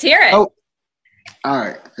story. Let's hear it. Oh, all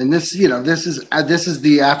right. And this is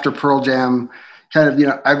the after Pearl Jam kind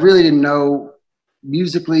of. I really didn't know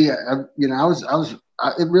musically.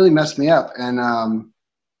 It really messed me up, and I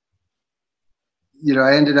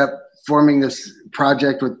ended up forming this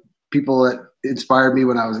project with people that inspired me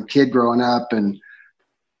when I was a kid growing up, and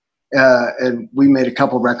we made a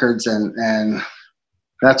couple records, and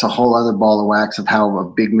that's a whole other ball of wax of how a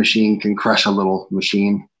big machine can crush a little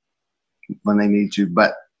machine when they need to.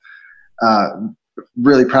 But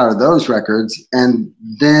really proud of those records. And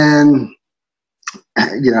then,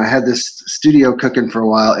 I had this studio cooking for a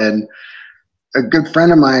while, and a good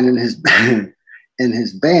friend of mine in his band,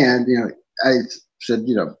 I said,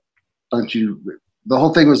 the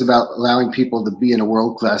whole thing was about allowing people to be in a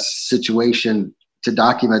world-class situation to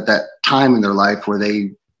document that time in their life where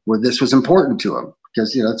this was important to them,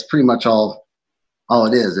 because that's pretty much all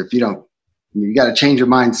it is. If you got to change your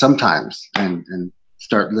mind sometimes and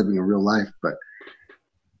start living a real life. But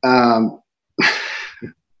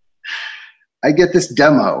I get this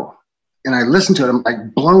demo and I listen to it. I'm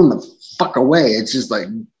like blown the fuck away. It's just like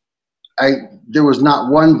there was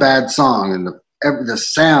not one bad song, and the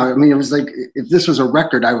sound. I mean, it was like, if this was a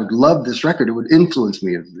record, I would love this record. It would influence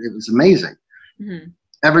me. It was amazing. Mm-hmm.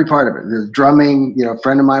 Every part of it. The drumming, a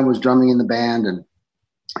friend of mine was drumming in the band, and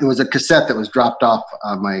it was a cassette that was dropped off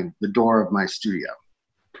the door of my studio.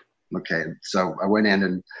 Okay, so I went in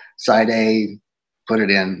and side A, put it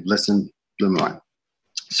in, listened, blew my mind.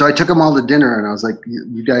 So I took them all to dinner, and I was like,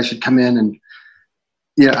 you guys should come in, and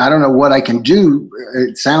I don't know what I can do.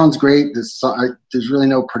 It sounds great. There's really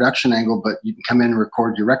no production angle, but you can come in and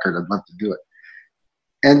record your record. I'd love to do it.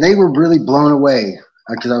 And they were really blown away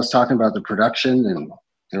because I was talking about the production, and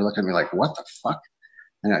they were looking at me like, what the fuck?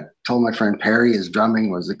 And I told my friend Perry his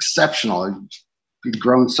drumming was exceptional. He'd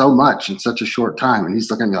grown so much in such a short time. And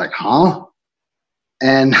he's looking at me like, huh?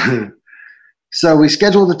 And so we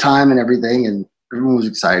scheduled the time and everything, and everyone was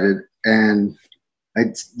excited. And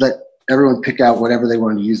I let everyone pick out whatever they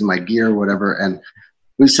wanted to use in my gear or whatever. And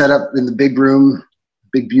we set up in the big room,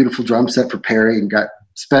 big, beautiful drum set for Perry, and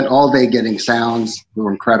spent all day getting sounds that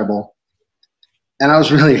were incredible. And I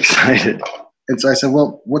was really excited. And so I said,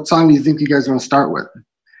 well, what song do you think you guys want to start with?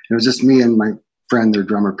 It was just me and my friend, their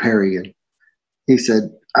drummer, Perry. And he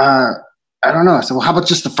said, I don't know. I said, well, how about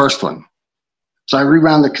just the first one? So I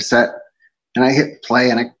rewound the cassette, and I hit play,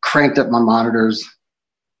 and I cranked up my monitors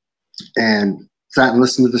and sat and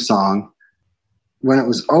listened to the song. When it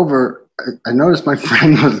was over, I noticed my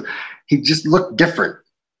friend he just looked different.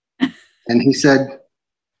 And he said,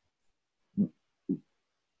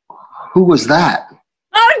 who was that?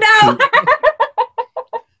 Oh, no.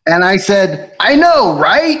 And I said, I know,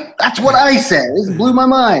 right? That's what I said. It blew my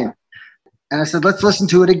mind. And I said, let's listen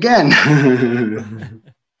to it again.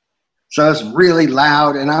 So it's really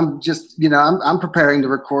loud, and I'm just, I'm preparing to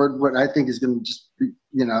record what I think is going to just be,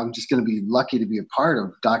 I'm just going to be lucky to be a part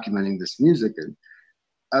of documenting this music. And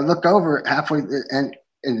I look over halfway, and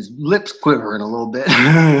his lips quivering a little bit.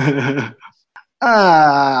 And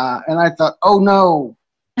I thought, oh no.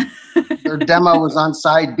 Their demo was on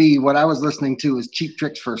side B. What I was listening to was Cheap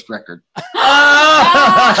Trick's first record. Oh,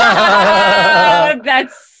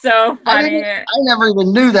 that's so funny. I never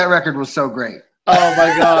even knew that record was so great. Oh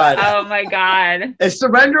my God. Oh my God. Is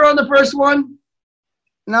Surrender on the first one?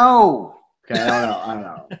 No. Okay, I don't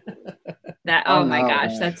know. Oh my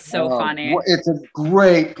gosh, that's so funny. It's a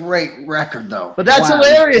great, great record though. But that's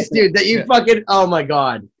hilarious, dude, that you fucking, oh my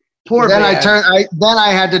God. Poor then man. Then I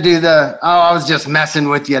had to do I was just messing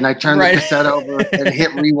with you, and I turned the cassette over and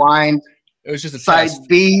hit rewind. It was just a side test.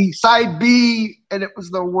 side B, and it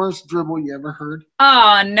was the worst dribble you ever heard.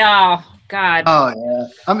 Oh no, God. Oh yeah.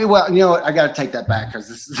 I mean, well, you know what? I got to take that back because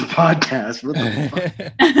this is a podcast. What the fuck?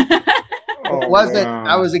 It wasn't.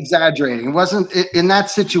 I was exaggerating. It wasn't in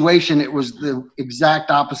that situation. It was the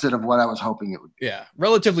exact opposite of what I was hoping it would be. Yeah,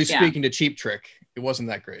 relatively speaking to Cheap Trick, it wasn't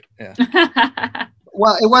that great. Yeah.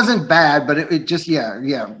 Well, it wasn't bad, but it just, yeah. I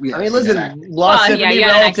mean, listen, Lost Symphony,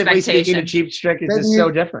 relatively speaking, to Cheap Trick is just so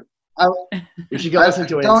different. You should go listen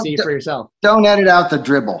to it and see it for yourself. Don't edit out the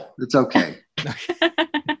dribble. It's okay.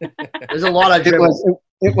 There's a lot of dribble.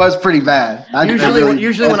 It was pretty bad. Usually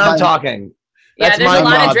when I'm talking. Yeah, there's a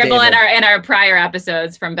lot of dribble in our prior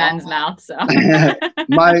episodes from Ben's mouth. So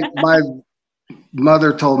my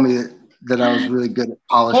mother told me that I was really good at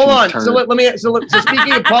polishing. Hold on. turds. So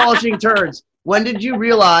speaking of polishing turds, when did you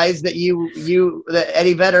realize that that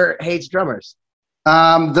Eddie Vedder hates drummers?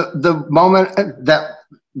 The moment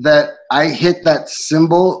that I hit that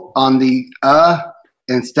cymbal on the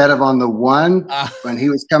instead of on the one when he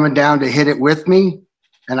was coming down to hit it with me,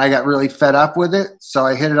 and I got really fed up with it, so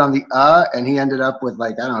I hit it on the and he ended up with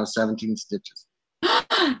 17 stitches.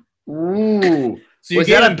 Ooh. So was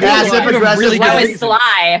that a passive aggressive? That was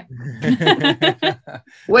sly.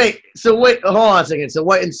 Wait, hold on a second. So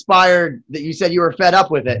what inspired that? You said you were fed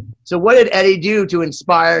up with it. So what did Eddie do to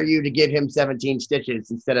inspire you to give him 17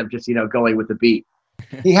 stitches instead of just, going with the beat?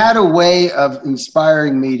 He had a way of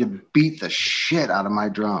inspiring me to beat the shit out of my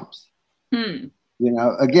drums.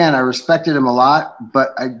 Again, I respected him a lot, but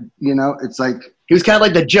it's like he was kind of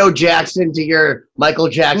like the Joe Jackson to your Michael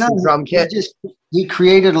Jackson drum kit. He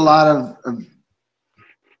created a lot of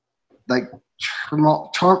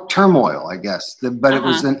turmoil, I guess, but it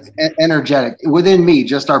was an energetic within me,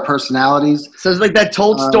 just our personalities. So it's like that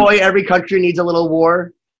Tolstoy, every country needs a little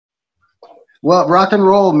war. Well, rock and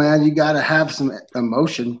roll, man, you got to have some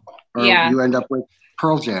emotion, or you end up with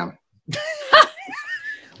Pearl Jam.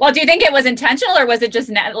 Well, do you think it was intentional, or was it just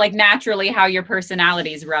naturally how your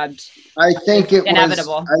personalities rubbed? I think it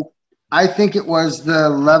inevitable. I think it was the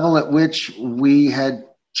level at which we had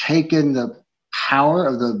taken the power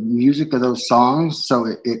of the music of those songs. So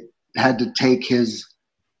it had to take his,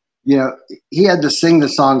 he had to sing the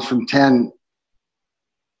songs from 10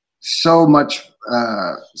 so much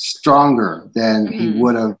stronger than he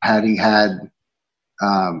would have had he had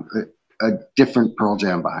a different Pearl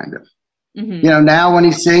Jam behind him. Mm-hmm. Now when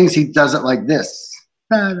he sings, he does it like this.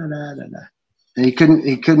 Da, da, da, da, da. And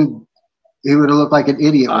he would have looked like an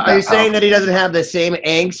idiot. Are you saying that he doesn't have the same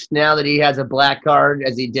angst now that he has a black card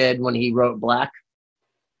as he did when he wrote Black?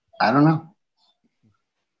 I don't know.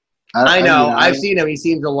 I know. I've seen him. He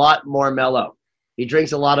seems a lot more mellow. He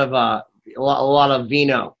drinks a lot of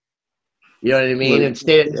vino. You know what I mean?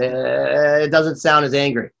 It doesn't sound as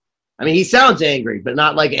angry. I mean, he sounds angry, but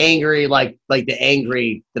not like angry like the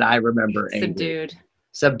angry that I remember.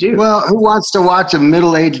 Subdued. Well, who wants to watch a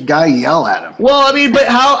middle-aged guy yell at him? Well, I mean, but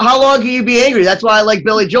how long can you be angry? That's why I like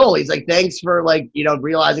Billy Joel. He's like, thanks for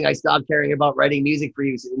realizing I stopped caring about writing music for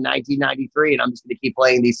you in 1993, and I'm just going to keep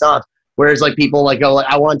playing these songs. Whereas people go,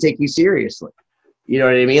 I want to take you seriously. You know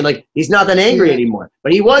what I mean? Like, he's not that angry anymore.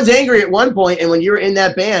 But he was angry at one point, and when you were in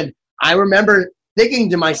that band, I remember thinking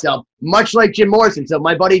to myself, much like Jim Morrison. So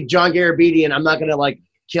my buddy John Garabedian, I'm not going to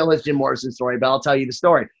kill his Jim Morrison story, but I'll tell you the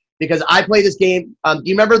story. Because I play this game. Do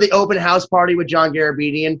you remember the open house party with John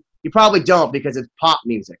Garabedian? You probably don't because it's pop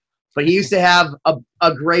music. But he used to have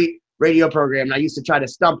a great radio program, and I used to try to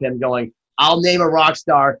stump him going, I'll name a rock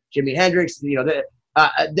star, Jimi Hendrix, and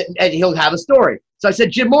he'll have a story. So I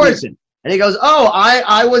said, Jim Morrison. And he goes,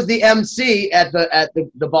 I was the MC at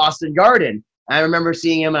the Boston Garden. I remember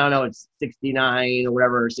seeing him, I don't know, it's 69 or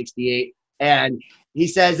whatever, or 68. And he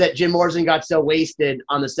says that Jim Morrison got so wasted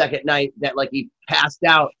on the second night that he passed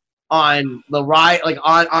out on the ride,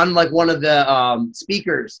 on one of the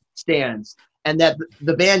speakers stands, and that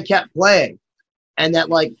the band kept playing, and that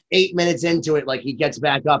 8 minutes into it, he gets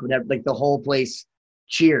back up and the whole place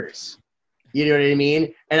cheers. You know what I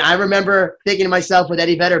mean? And I remember thinking to myself with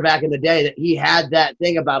Eddie Vedder back in the day that he had that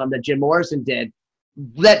thing about him that Jim Morrison did,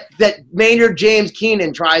 that Maynard James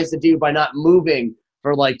Keenan tries to do by not moving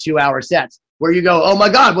for 2-hour sets, where you go, oh my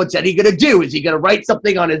God, what's Eddie gonna do? Is he gonna write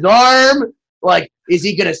something on his arm? Is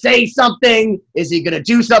he gonna say something? Is he gonna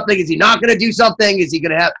do something? Is he not gonna do something? Is he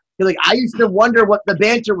gonna have? I used to wonder what the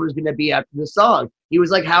banter was gonna be after the song. He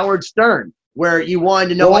was like Howard Stern, where you wanted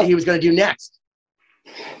to know what he was gonna do next.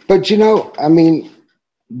 But I mean,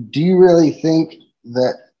 do you really think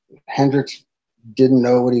that Hendrix didn't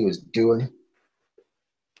know what he was doing?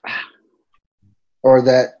 Or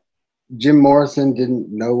that Jim Morrison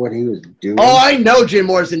didn't know what he was doing? Oh, I know Jim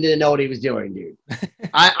Morrison didn't know what he was doing, dude.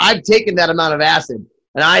 I've taken that amount of acid,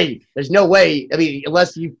 and there's no way. I mean,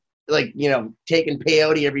 unless you taking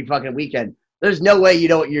peyote every fucking weekend, there's no way you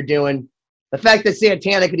know what you're doing. The fact that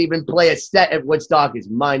Santana could even play a set at Woodstock is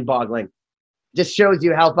mind-boggling. Just shows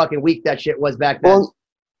you how fucking weak that shit was back then.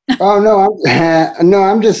 Well,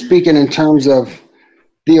 I'm just speaking in terms of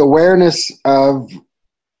the awareness of.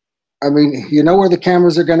 I mean, you know where the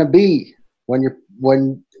cameras are going to be when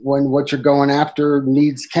what you're going after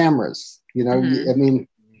needs cameras. Mm-hmm. I mean,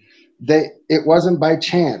 it wasn't by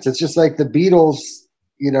chance. It's just like the Beatles,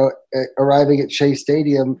 arriving at Shea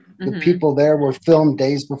Stadium. Mm-hmm. The people there were filmed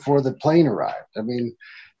days before the plane arrived. I mean,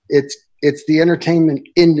 it's the entertainment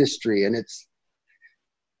industry, and it's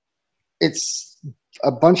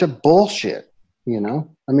a bunch of bullshit. I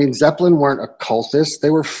mean, Zeppelin weren't occultists; they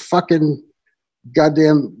were fucking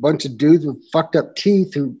goddamn bunch of dudes with fucked up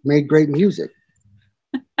teeth who made great music.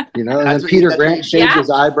 And then Peter Grant shaved his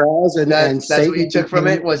eyebrows, and that's what you took from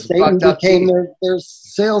it was Satan fucked up became teeth. their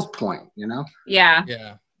sales point. Yeah,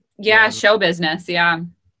 show business. Yeah.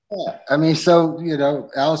 I mean, so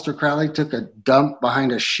Aleister Crowley took a dump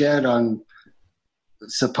behind a shed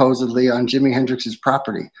supposedly on Jimi Hendrix's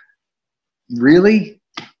property. Really?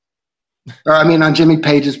 Or I mean, on Jimmy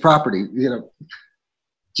Page's property.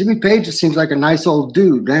 Jimmy Page just seems like a nice old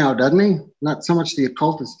dude now, doesn't he? Not so much the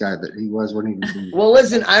occultist guy that he was when he was. Well,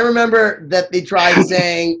 listen, I remember that they tried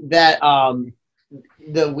saying that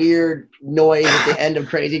the weird noise at the end of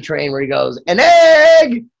Crazy Train where he goes, an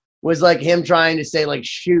egg, was him trying to say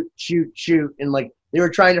shoot, shoot, shoot. And they were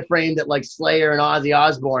trying to frame that Slayer and Ozzy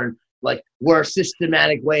Osbourne were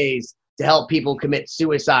systematic ways to help people commit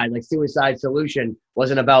suicide. Suicide Solution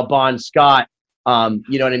wasn't about Bon Scott,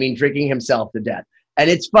 you know what I mean, drinking himself to death. And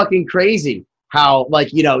it's fucking crazy how,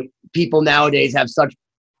 people nowadays have such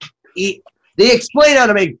They explain how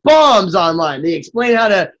to make bombs online. They explain how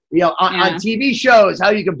to, on TV shows, how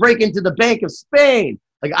you can break into the Bank of Spain.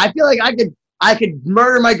 Like, I feel like I could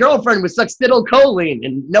murder my girlfriend with succinylcholine,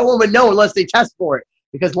 and no one would know unless they test for it.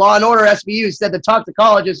 Because Law and Order SVU said the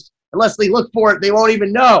toxicologists, unless they look for it, they won't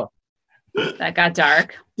even know. That got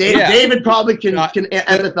dark. David probably can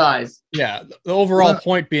empathize. Yeah. The overall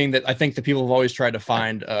point being that I think the people have always tried to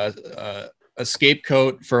find a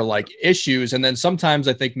scapegoat for like issues. And then sometimes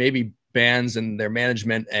I think maybe bands and their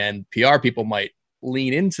management and PR people might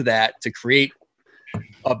lean into that to create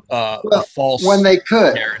a false when they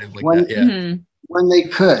could narrative like that. Yeah. When they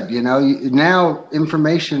could, now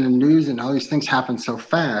information and news and all these things happen so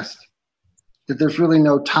fast that there's really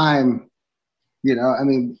no time. I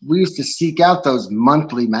mean, we used to seek out those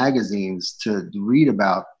monthly magazines to read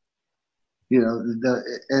about,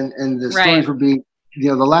 the stories were being,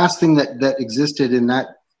 the last thing that existed in that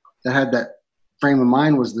had that frame of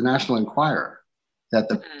mind was the National Enquirer, that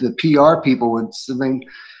the PR people would,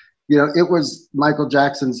 it was Michael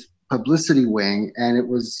Jackson's publicity wing, and it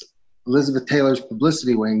was Elizabeth Taylor's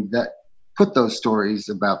publicity wing that put those stories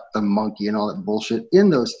about the monkey and all that bullshit in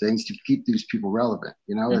those things to keep these people relevant.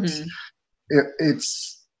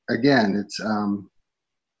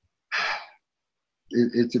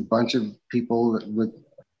 It's a bunch of people with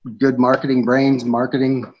good marketing brains,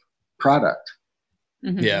 marketing product.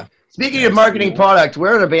 Yeah. Speaking of marketing product,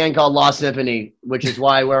 we're in a band called Lost Symphony, which is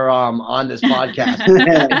why we're on this podcast.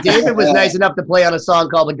 David was nice enough to play on a song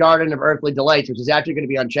called The Garden of Earthly Delights, which is actually going to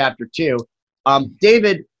be on chapter 2.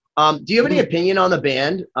 David, do you have any opinion on the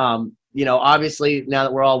band? Obviously now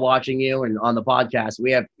that we're all watching you and on the podcast,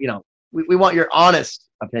 we have, we want your honest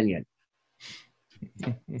opinion,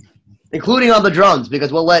 including on the drums,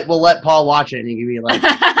 because we'll let Paul watch it and he can be like,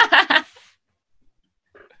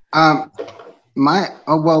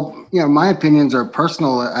 my opinions are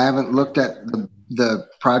personal. I haven't looked at the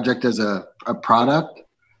project as a product.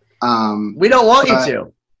 We don't want you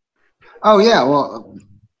to. Oh yeah, well,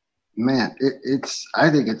 man, I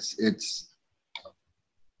think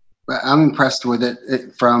I'm impressed with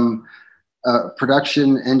it from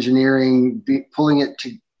production, engineering, pulling it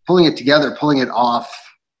together, pulling it off,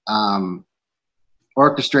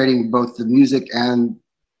 orchestrating both the music and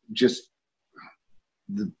just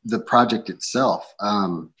the project itself.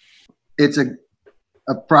 It's a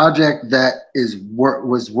project that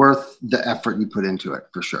was worth the effort you put into it,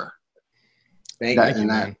 for sure. Thank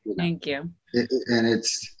you. Thank you.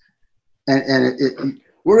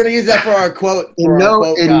 We're going to use that for our quote. It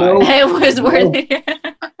was worth it.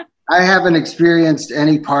 I haven't experienced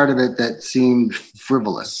any part of it that seemed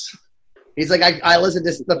frivolous. He's like, I listened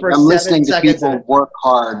to the first 7 seconds. I'm listening to people work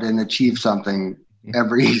hard and achieve something in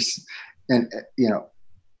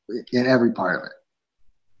every part of it.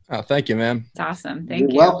 Oh, thank you, man. It's awesome. Thank you.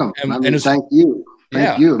 You're welcome. Thank you.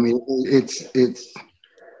 Thank you. I mean, it's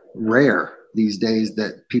rare these days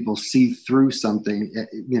that people see through something,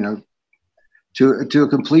 to a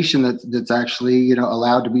completion that's actually,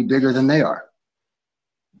 allowed to be bigger than they are.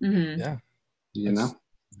 Mm-hmm. Yeah.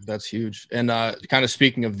 That's huge. And kind of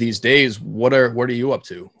speaking of these days, what are you up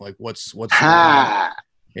to? Like what's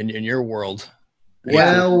in your world?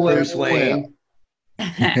 Bruce Wayne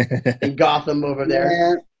in Gotham over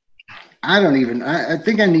there. Man, I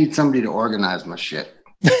think I need somebody to organize my shit.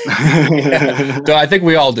 So I think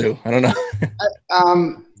we all do. I don't know.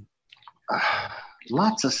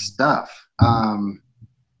 Lots of stuff. I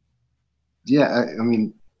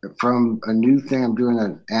mean, from a new thing, I'm doing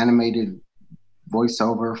an animated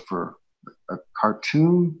voiceover for a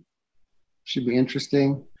cartoon. Should be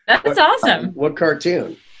interesting. That's awesome. What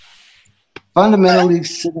cartoon? Fundamentally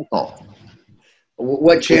Cynical.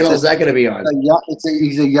 What channel is that going to be on?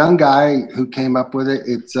 He's a young guy who came up with it.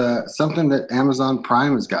 It's something that Amazon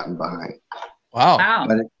Prime has gotten behind. Wow.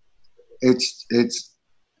 But it's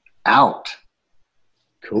out.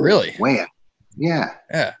 Cool. Really? Way out. Yeah.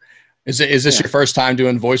 Yeah. Is this your first time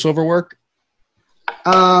doing voiceover work?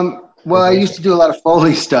 Well, I used to do a lot of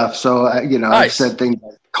Foley stuff, so Nice. I've said things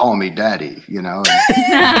like "Call me Daddy,"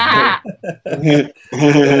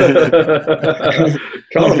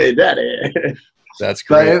 Call me Daddy. That's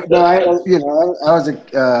great. But I was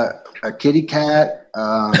a kitty cat.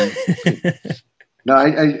 No,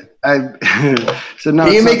 so no.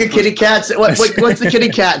 Can you make a kitty cat? What's the kitty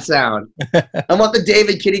cat sound? I want the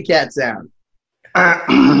David kitty cat sound.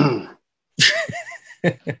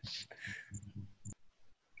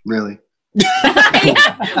 Really?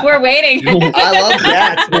 Yeah, we're waiting. I love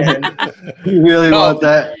cats, man. You really want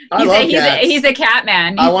that? I love cats. He's a cat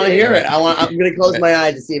man. I want to hear it. I'm going to close my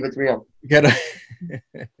eyes to see if it's real.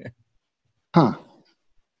 Huh.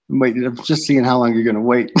 Wait, I'm just seeing how long you're going to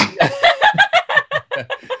wait.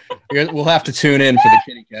 We'll have to tune in for the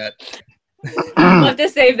kitty cat. We'll have to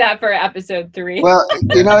save that for episode 3. Well,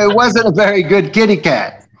 it wasn't a very good kitty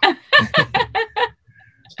cat.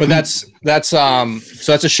 But that's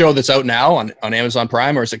a show that's out now on Amazon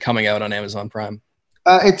Prime, or is it coming out on Amazon Prime?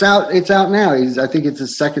 It's out now. I think it's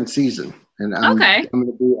his second season, and I'm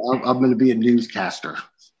gonna be a newscaster.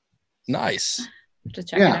 Nice. Just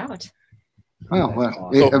check it out.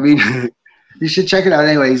 Well, I mean, you should check it out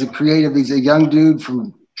anyway. He's a creative. He's a young dude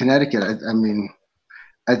from Connecticut. I mean,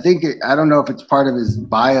 I think I don't know if it's part of his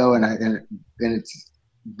bio,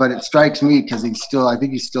 but it strikes me because I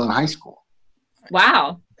think he's still in high school.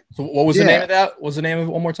 Wow. So what was the name of that? What was the name of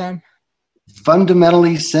it one more time?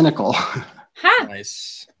 Fundamentally Cynical. Huh.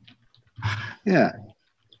 Nice. Yeah.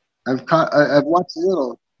 I've watched a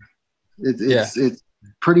little. It's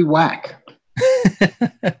pretty whack.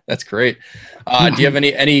 That's great. Do you have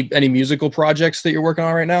any musical projects that you're working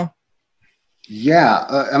on right now? Yeah,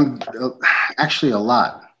 I'm actually a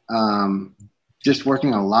lot. Just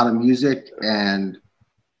working on a lot of music, and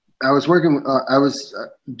I was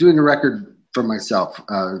doing a record for myself,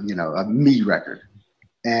 a me record,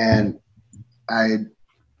 and I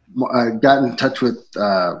got in touch with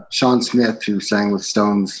Sean Smith, who sang with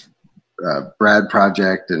Stone's Brad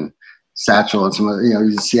Project and Satchel and some of,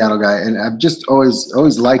 he's a Seattle guy, and I've just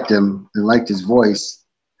always liked him and liked his voice.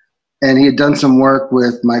 And he had done some work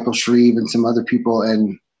with Michael Shreve and some other people,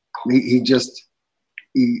 and he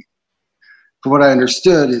from what I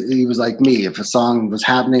understood, he was like me. If a song was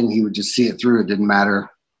happening, he would just see it through. It didn't matter,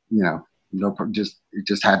 it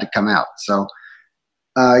just had to come out. So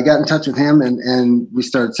I got in touch with him, and we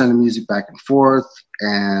started sending music back and forth,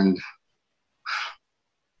 and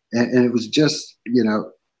it was just,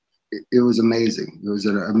 it was amazing. It was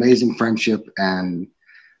an amazing friendship, and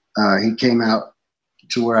he came out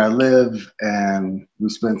to where I live, and we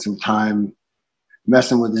spent some time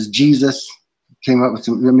messing with his Jesus. Came up with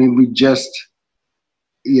some. I mean, we just,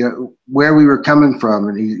 where we were coming from,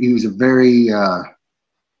 and he was a very,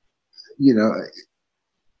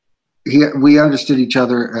 we understood each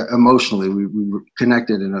other emotionally. We were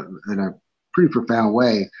connected in a pretty profound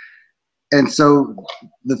way, and so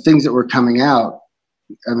the things that were coming out,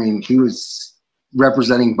 I mean, he was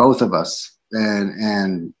representing both of us,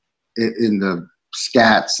 and in the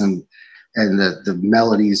scats and the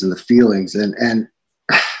melodies and the feelings, and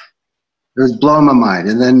it was blowing my mind.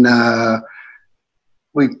 And then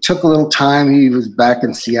we took a little time. He was back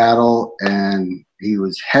in Seattle, and he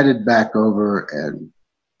was headed back over, and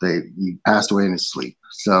he passed away in his sleep.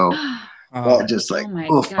 So just like, oh my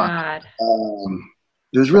God.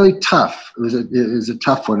 It was really tough. It was a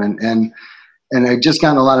tough one, and I just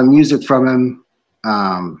gotten a lot of music from him.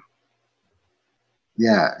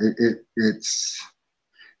 It's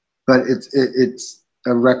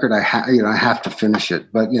a record I have to finish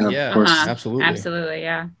it. But of course, absolutely,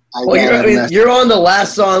 yeah. You're on the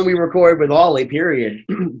last song we recorded with Ollie. Period.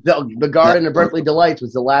 The Garden of Berkeley Delights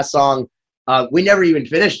was the last song. We never even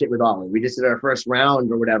finished it with Ollie. We just did our first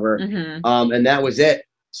round or whatever, and that was it.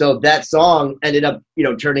 So that song ended up,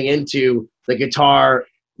 turning into the guitar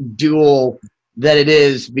duel that it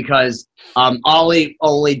is, because Ollie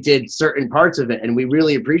only did certain parts of it, and we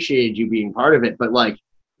really appreciated you being part of it. But I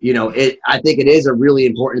think it is a really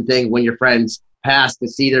important thing when your friends pass to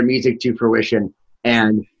see their music to fruition.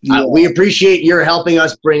 And we appreciate your helping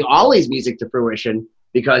us bring Ollie's music to fruition,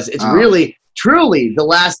 because it's really, truly the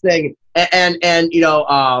last thing. And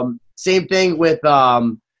same thing with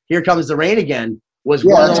Here Comes the Rain Again was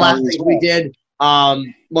one of the last things we did.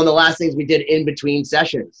 One of the last things we did in between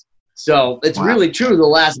sessions. So it's really true, the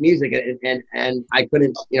last music, and I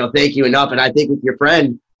couldn't, thank you enough. And I think with your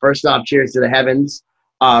friend, first off, cheers to the heavens.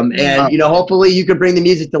 And hopefully you could bring the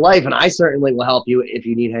music to life, and I certainly will help you if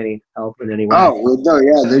you need any help in any way. Oh, well, no,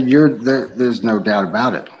 yeah, there's no doubt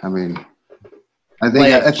about it. I mean, I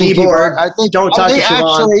think keyboard. I think don't touch it.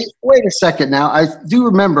 Actually, wait a second now. I do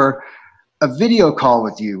remember a video call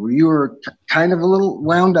with you where you were kind of a little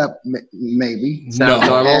wound up, maybe. Sounds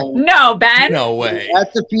normal. No, Ben. No way.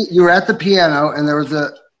 You were at the piano, and there was a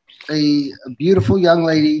beautiful young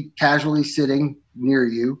lady casually sitting near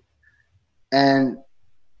you, and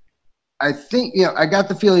I think I got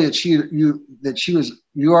the feeling that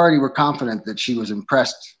you already were confident that she was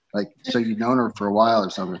impressed, so you'd known her for a while or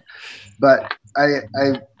something. But I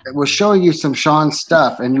was showing you some Sean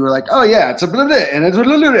stuff, and you were like, "Oh yeah, it's a blah blah and it's a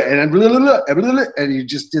blah blah and blah blah blah blah," and you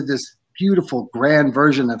just did this beautiful grand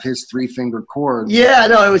version of his 3-finger chord. Yeah,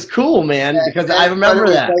 no, it was cool, man, because I remember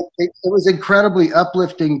that. It was incredibly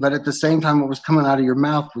uplifting, but at the same time, what was coming out of your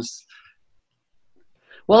mouth was.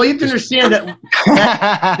 Well, you have to understand that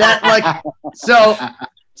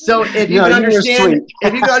So if you No, can you were understand, sweet.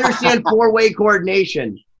 if you can understand four-way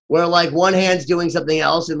coordination, where like one hand's doing something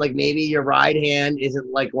else, and like maybe your right hand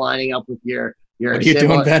isn't like lining up with your. What are you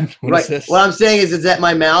doing, Ben? What Right. is this? What I'm saying is that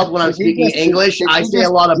my mouth when I'm speaking English, I say a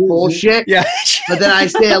lot of bullshit. Yeah. But then I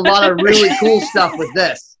say a lot of really cool stuff with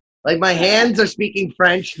this. Like my hands are speaking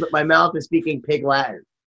French, but my mouth is speaking Pig Latin.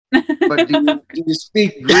 But do you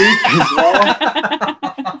speak Greek as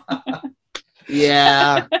well?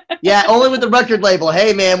 Yeah. Yeah, only with the record label.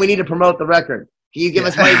 Hey, man, we need to promote the record. Can you give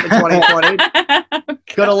us money for 2020?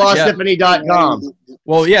 Go to losttiffany.com.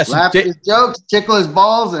 Well, yes. Laugh at his jokes, tickle his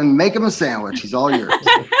balls, and make him a sandwich. He's all yours.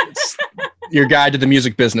 Your guide to the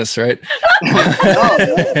music business, right?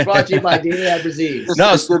 Oh, brought to you by David Abbruzzese.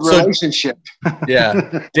 No, it's a good relationship.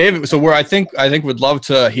 Yeah, David. So I think would love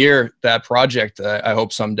to hear that project. I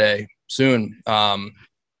hope someday soon.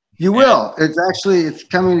 You will. It's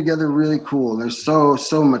coming together really cool. There's so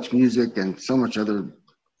much music and so much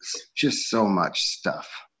just so much stuff.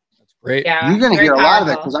 Great. Yeah, you're gonna very get a lot of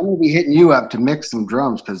it powerful. because I'm gonna be hitting you up to mix some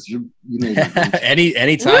drums because you made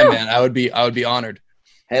any time, man. I would be honored.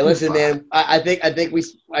 Hey, listen, man. I think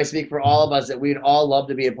I speak for all of us that we'd all love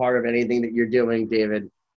to be a part of anything that you're doing, David.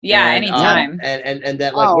 Yeah, And, anytime. And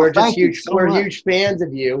that like we're just huge fans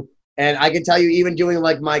of you. And I can tell you, even doing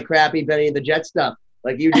like my crappy Benny and the Jet stuff,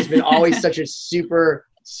 like you've just been always such a super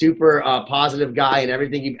positive guy, and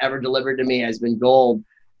everything you've ever delivered to me has been gold.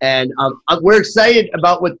 And we're excited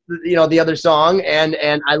about what the other song, and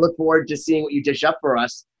I look forward to seeing what you dish up for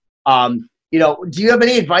us. Do you have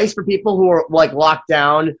any advice for people who are like locked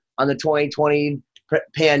down on the 2020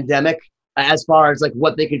 pandemic, as far as like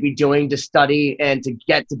what they could be doing to study and to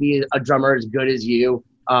get to be a drummer as good as you,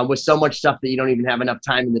 with so much stuff that you don't even have enough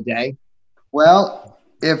time in the day? Well,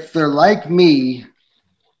 if they're like me,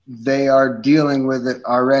 they are dealing with it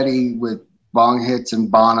already with Bong hits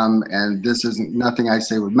and Bonham, and this isn't nothing I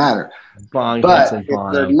say would matter. Bong but hits and if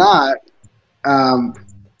Bonham. they're not,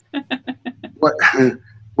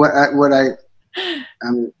 what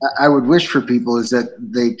I would wish for people is that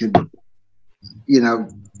they could,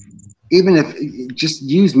 even if just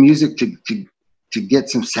use music to get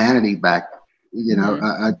some sanity back,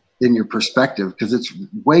 in your perspective, because it's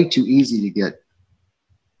way too easy to get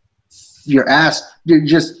your ass.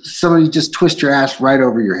 Somebody just twist your ass right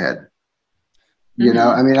over your head.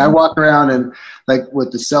 I walk around and like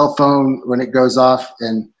with the cell phone when it goes off,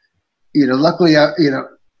 and luckily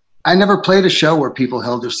I never played a show where people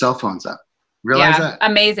held their cell phones up. Realize that?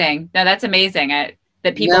 Amazing. No, that's amazing.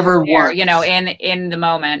 That people never were there, once. in the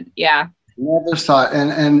moment. Yeah. Never saw it,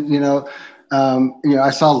 and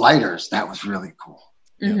I saw lighters. That was really cool.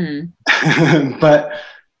 Mm-hmm. But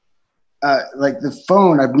like the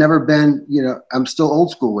phone, I've never been. I'm still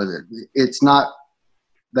old school with it. It's not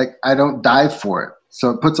like I don't dive for it, so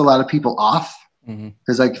it puts a lot of people off.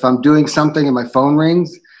 Because like if I'm doing something and my phone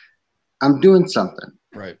rings, I'm doing something,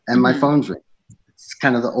 right? And my phone's ringing. It's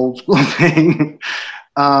kind of the old school thing.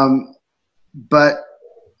 But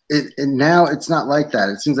now it's not like that.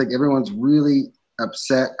 It seems like everyone's really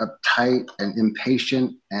upset, uptight, and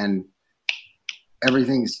impatient, and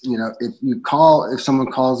everything's, if someone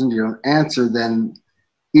calls and you don't answer, then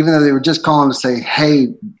even though they were just calling to say, hey.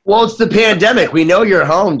 Well, it's the pandemic. We know you're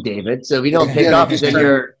home, David. So if you don't pick up, then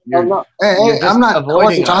you're I'm not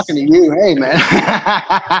avoiding talking to you. Hey, man.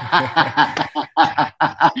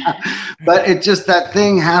 But it just, that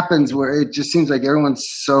thing happens where it just seems like everyone's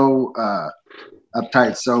so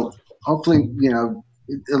uptight. So hopefully,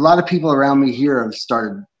 a lot of people around me here have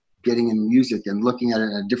started getting in music and looking at it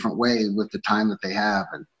in a different way with the time that they have.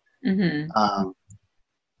 And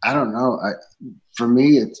I don't know. For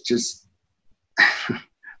me, it's just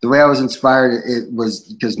the way I was inspired. It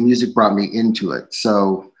was because music brought me into it.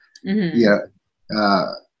 So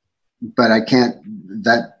but I can't.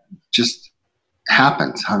 That just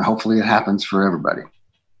happens, and hopefully, it happens for everybody.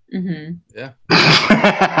 Yeah.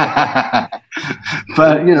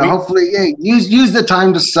 But hopefully, use the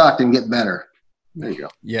time to suck and get better. There you go.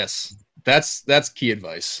 Yes, that's key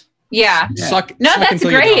advice. Yeah. Suck. No, suck that's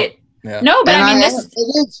until you great. don't. Yeah. No, but And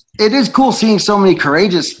it is cool seeing so many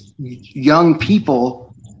courageous young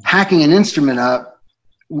people hacking an instrument up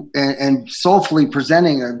and soulfully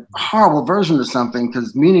presenting a horrible version of something because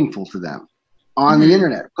it's meaningful to them on the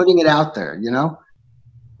internet, putting it out there,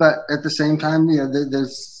 But at the same time,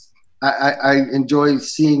 I enjoy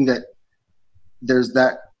seeing that there's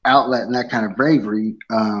that outlet and that kind of bravery.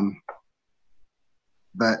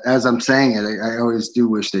 But as I'm saying it, I always do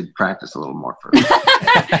wish they'd practice a little more first.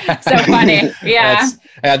 So funny. Yeah.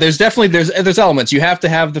 There's definitely there's elements. You have to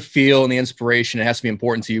have the feel and the inspiration. It has to be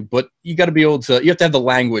important to you, but you got to be able to. You have to have the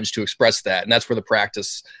language to express that, and that's where the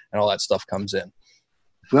practice and all that stuff comes in.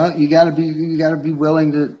 Well, you gotta be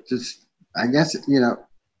willing to I guess,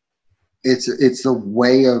 it's a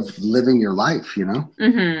way of living your life,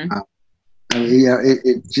 Mm-hmm.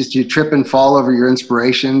 It just, you trip and fall over your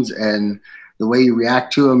inspirations, and the way you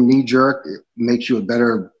react to them, knee jerk, it makes you a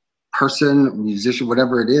better person, musician,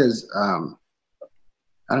 whatever it is.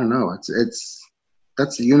 I don't know.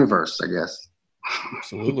 That's the universe, I guess.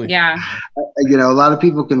 Absolutely. Yeah. A lot of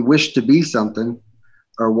people can wish to be something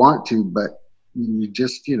or want to, but you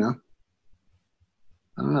just, I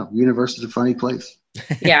don't know. Universe is a funny place.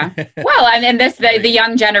 Yeah. Well, and the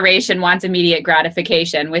young generation wants immediate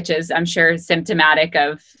gratification, which is, I'm sure, symptomatic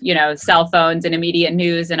of, cell phones and immediate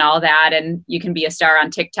news and all that. And you can be a star on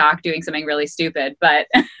TikTok doing something really stupid. But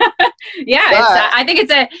I think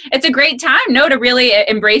it's a great time, to really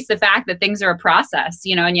embrace the fact that things are a process,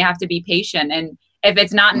 and you have to be patient. And if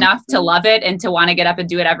it's not enough to love it and to want to get up and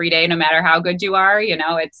do it every day, no matter how good you are,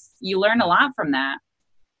 you learn a lot from that.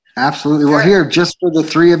 Absolutely. Well, here, just for the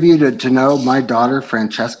three of you to know, my daughter,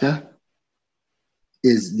 Francesca,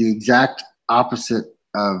 is the exact opposite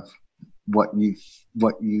of what you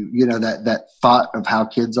that thought of how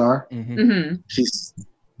kids are. Mm-hmm. Mm-hmm. She's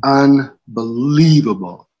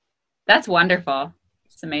unbelievable. That's wonderful.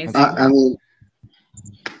 It's amazing. I mean,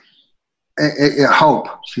 hope.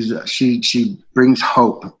 She brings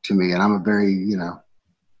hope to me, and I'm a very,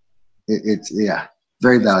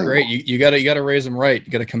 very valuable. Great. You gotta raise them right.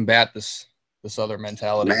 You gotta combat this other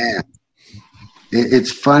mentality. Man,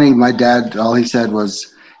 it's funny. My dad, all he said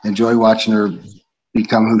was, enjoy watching her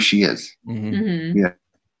become who she is. Mm-hmm. Mm-hmm. Yeah.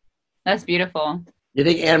 That's beautiful. You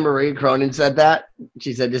think Anne Marie Cronin said that?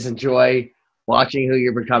 She said, just enjoy watching who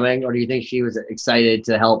you're becoming? Or do you think she was excited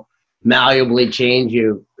to help malleably change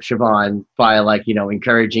you, Siobhan, by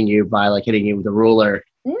encouraging you, by hitting you with a ruler?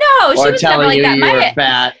 No, she was never like that. You were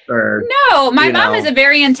fat, or my mom is a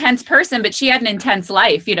very intense person, but she had an intense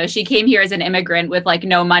life. She came here as an immigrant with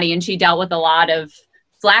no money, and she dealt with a lot of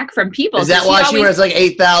flack from people. Is that why she wears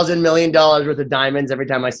 $8,000 million worth of diamonds every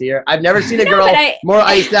time I see her? I've never seen a girl more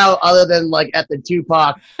iced out other than at the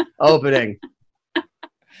Tupac opening.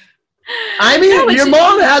 I mean, your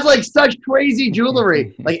mom has such crazy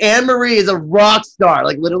jewelry. Anne Marie is a rock star.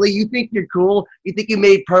 Literally, you think you're cool? You think you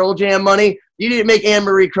made Pearl Jam money? You didn't make Anne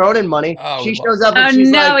Marie Cronin money. She shows up and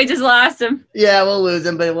she's we just lost him. Yeah, we'll lose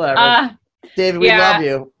him, but whatever. David, we love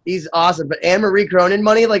you. He's awesome. But Anne Marie Cronin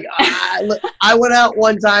money, I went out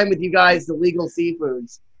one time with you guys to Legal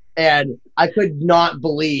Seafoods, and I could not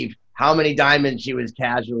believe how many diamonds she was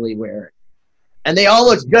casually wearing. And they all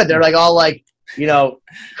looked good. They're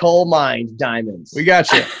coal mine diamonds. We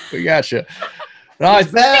got you. No,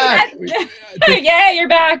 He's back. Yeah, you're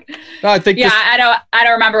back. No, I think. Yeah, I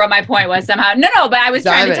don't remember what my point was somehow. No, but I was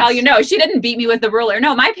trying to tell you, no, she didn't beat me with the ruler.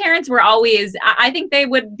 No, my parents were always, I think they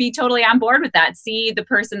would be totally on board with that, see the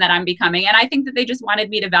person that I'm becoming. And I think that they just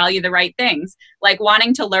wanted me to value the right things,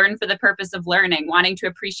 wanting to learn for the purpose of learning, wanting to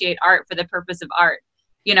appreciate art for the purpose of art,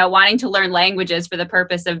 wanting to learn languages for the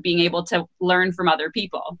purpose of being able to learn from other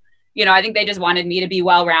people. I think they just wanted me to be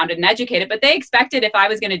well-rounded and educated, but they expected if I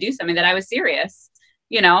was going to do something that I was serious.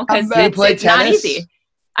 Because it's not easy.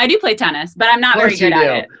 I do play tennis, but I'm not very good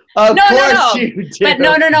at it. Of course you do. But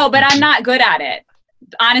no, but I'm not good at it.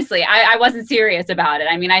 Honestly, I wasn't serious about it.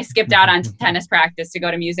 I mean, I skipped out on tennis practice to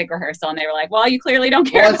go to music rehearsal, and they were like, well, you clearly don't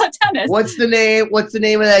care about tennis. What's the name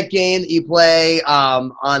of that game that you play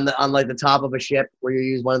on the top of a ship where you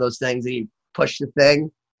use one of those things and you push the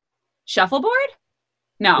thing? Shuffleboard?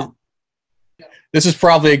 No. This is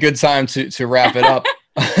probably a good time to wrap it up.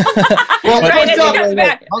 Well,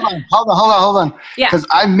 hold on. Yeah. Because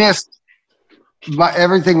I missed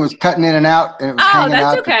everything was cutting in and out. And it was hanging that's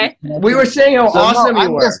out. Okay. We were saying how awesome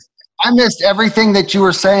you were. I missed everything that you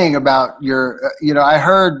were saying about your, I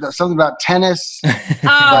heard something about tennis.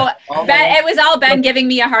 It was all Ben giving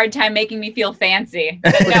me a hard time, making me feel fancy.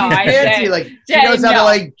 But no, fancy, she knows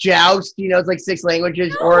how to joust. She knows 6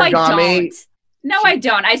 languages, origami. No, I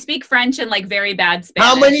don't. I speak French and very bad Spanish.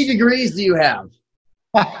 How many degrees do you have?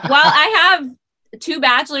 Well, I have 2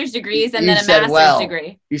 bachelor's degrees and then a master's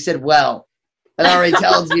degree. You said well. That already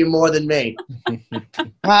tells you more than me. Degrees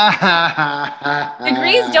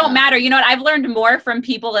don't matter. You know what? I've learned more from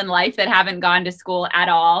people in life that haven't gone to school at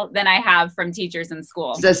all than I have from teachers in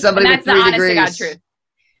school. Says somebody with 3 degrees. That's the honest to God truth.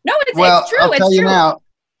 No, it's true. I'll tell you now,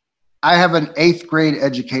 I have an 8th grade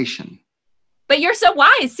education. But you're so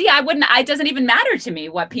wise. See, it doesn't even matter to me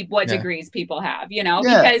what degrees people have,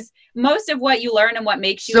 because most of what you learn and what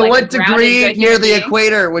makes you. So what degree near the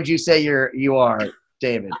equator would you say you are,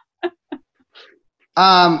 David?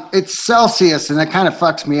 It's Celsius, and it kind of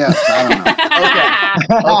fucks me up. So I don't know.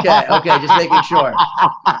 Okay. Just making sure.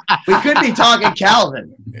 We could be talking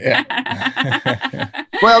Calvin. Yeah.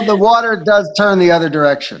 Well, the water does turn the other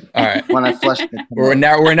direction. All right. When I flush it. We're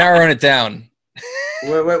narrowing it down.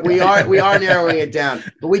 We are narrowing it down.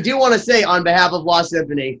 But we do want to say on behalf of Lost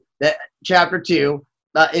Symphony that Chapter 2,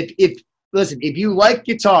 if you like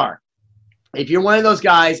guitar, if you're one of those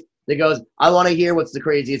guys that goes, I want to hear what's the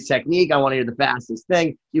craziest technique, I want to hear the fastest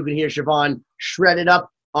thing, you can hear Siobhan shred it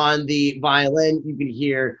up on the violin. You can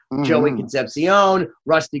hear Joey Concepcion,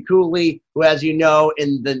 Rusty Cooley, who, as you know,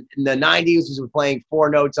 in the 90s was playing 4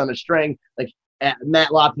 notes on a string, like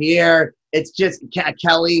Matt LaPierre. It's just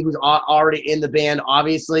Kelly, who's already in the band,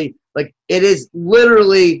 obviously. Like, it is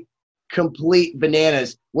literally complete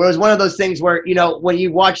bananas. Whereas one of those things where, you know, when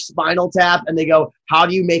you watch Spinal Tap and they go, how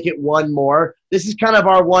do you make it one more? This is kind of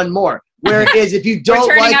our one more. Whereas if you don't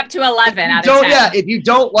We're turning up to 11 out of 10. Yeah, if you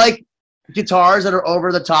don't like guitars that are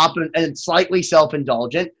over the top and slightly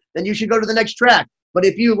self-indulgent, then you should go to the next track. But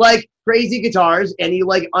if you like crazy guitars and you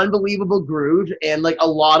like unbelievable groove and like a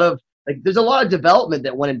lot of, like, there's a lot of development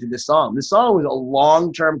that went into this song. This song was a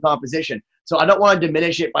long-term composition. So I don't want to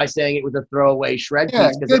diminish it by saying it was a throwaway shred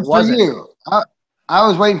piece, because it wasn't. For you. I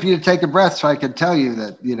was waiting for you to take a breath so I could tell you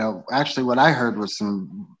that, you know, actually what I heard was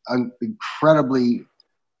some incredibly,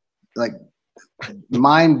 like,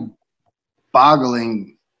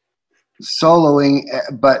 mind-boggling soloing,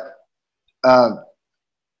 but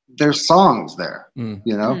there's songs there,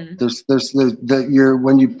 you know. There's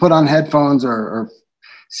when you put on headphones or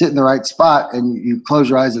sit in the right spot and you close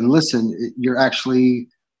your eyes and listen, you're actually,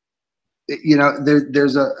 you know,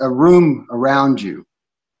 there's a room around you.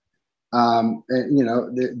 And, you know,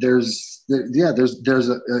 there's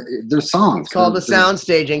songs. It's called the sound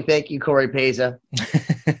staging. Thank you, Corey Peza.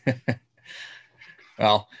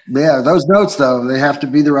 Well, yeah, those notes though, they have to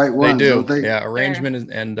be the right ones. They do. They? Yeah, arrangement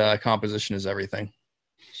and composition is everything.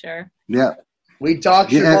 Sure. Yeah. We talked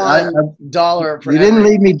Siobhan Dollar. You didn't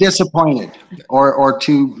leave me disappointed or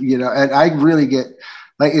too, you know, and I really get,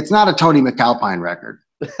 like, it's not a Tony McAlpine record.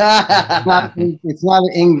 It's not an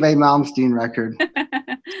Yngwie Malmsteen record.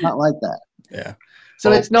 It's not like that. Yeah.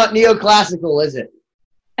 So it's not neoclassical, is it?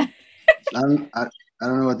 I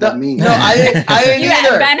don't know what that means. No, I didn't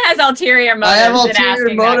either. Ben has ulterior motives. I have in ulterior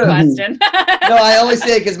asking motives. that question. No, I only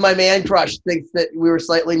say it because my man crush thinks that we were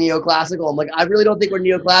slightly neoclassical. I'm like, I really don't think we're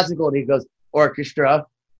neoclassical. And he goes, orchestra,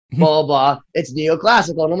 blah, blah. It's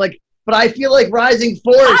neoclassical. And I'm like, but I feel like Rising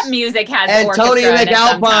Force Pop music has and Tony orchestra in it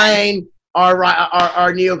McAlpine are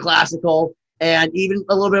neoclassical. And even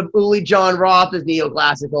a little bit of Uli John Roth is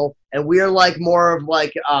neoclassical. And we're like more of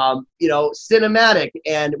like, you know, cinematic.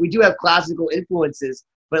 And we do have classical influences,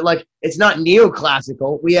 but like, it's not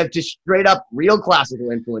neoclassical. We have just straight up real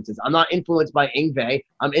classical influences. I'm not influenced by Yngwie.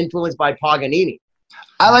 I'm influenced by Paganini.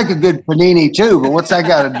 I like a good panini too, but what's that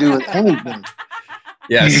got to do with anything?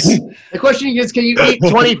 Yes. The question is, can you eat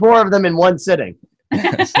 24 of them in one sitting?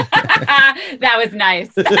 That was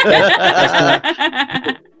nice.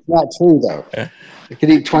 Not true though. I could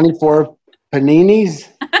eat 24 paninis.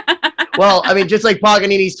 Well, I mean, just like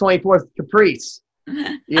Paganini's 24th Caprice.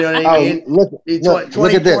 You know what I mean? Look at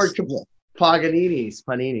this.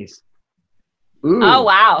 Paninis. Ooh. Oh,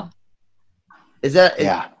 wow. Is that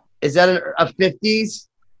a 50s?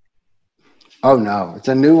 Oh no, it's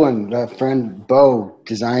a new one. A friend Bo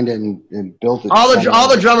designed it and built it. All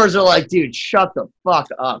the drummers are like, dude, shut the fuck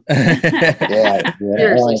up. Yeah.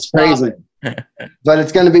 Seriously, it's crazy. But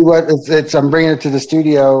it's going to be I'm bringing it to the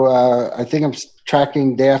studio. I think I'm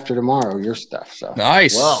tracking day after tomorrow, your stuff. So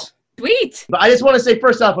nice. Wow. Sweet. But I just want to say,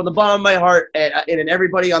 first off, from the bottom of my heart and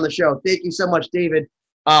everybody on the show, thank you so much, David,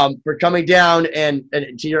 for coming down and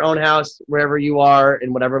to your own house, wherever you are,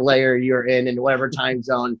 in whatever layer you're in whatever time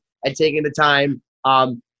zone, and taking the time.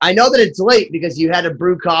 I know that it's late because you had to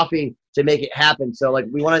brew coffee to make it happen. So, like,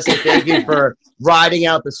 we want to say thank you for riding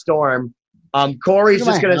out the storm. Corey's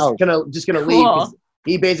just gonna leave.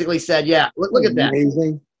 He basically said, "Yeah, look at that.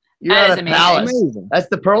 Amazing. You're That at is a palace. Amazing. That's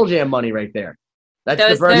the Pearl Jam money right there. That's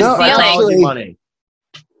Those the Virgin money."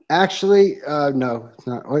 Actually, no, it's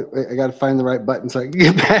not. Wait, I got to find the right button so I can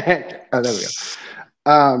get back. Oh, there we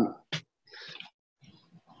go.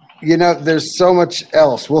 You know, there's so much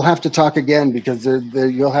else. We'll have to talk again because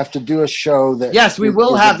you'll have to do a show that. Yes, we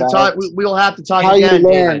will have to talk. We will have to talk how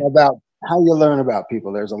again. How you learn about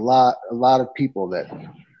people. There's a lot of people that.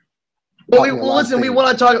 But listen, we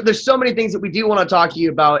want to talk. There's so many things that we do want to talk to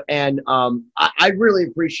you about, and I really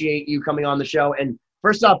appreciate you coming on the show. And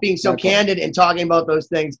first off, being so candid and talking about those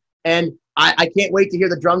things. And I can't wait to hear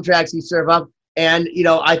the drum tracks you serve up. And, you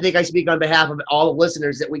know, I think I speak on behalf of all the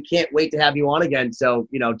listeners that we can't wait to have you on again. So,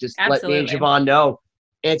 you know, just let me and Siobhan know.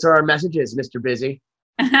 Answer our messages, Mr. Busy.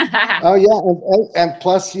 Oh, yeah. And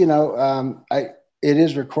plus, you know, It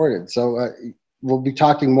is recorded. So we'll be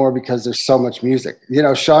talking more because there's so much music. You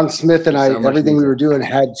know, Sean Smith and There's so much everything we music. were doing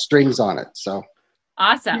had strings on it. So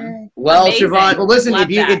Awesome. Well, Amazing. Siobhan, well, listen, Love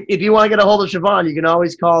that. if you want to get a hold of Siobhan, you can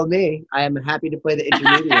always call me. I am happy to play the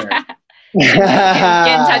intermediary. Get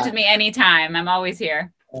in touch with me anytime. I'm always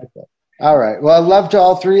here. Okay. All right. Well, love to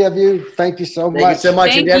all three of you. Thank you so much. Thank you so much.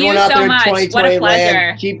 Thank and everyone you out so there much. in What a 2020 pleasure.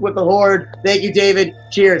 land, keep with the horde. Thank you, David.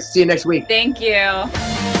 Cheers. See you next week. Thank you.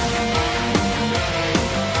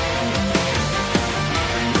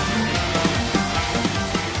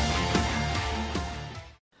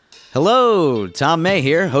 Hello, Tom May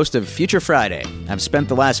here, host of Future Friday. I've spent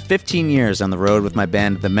the last 15 years on the road with my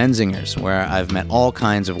band, The Menzingers, where I've met all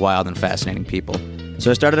kinds of wild and fascinating people.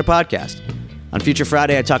 So I started a podcast. On Future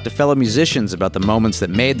Friday, I talk to fellow musicians about the moments that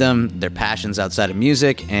made them, their passions outside of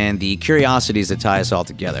music, and the curiosities that tie us all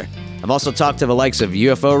together. I've also talked to the likes of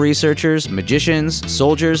UFO researchers, magicians,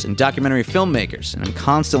 soldiers, and documentary filmmakers, and I'm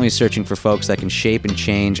constantly searching for folks that can shape and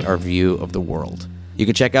change our view of the world. You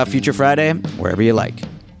can check out Future Friday wherever you like.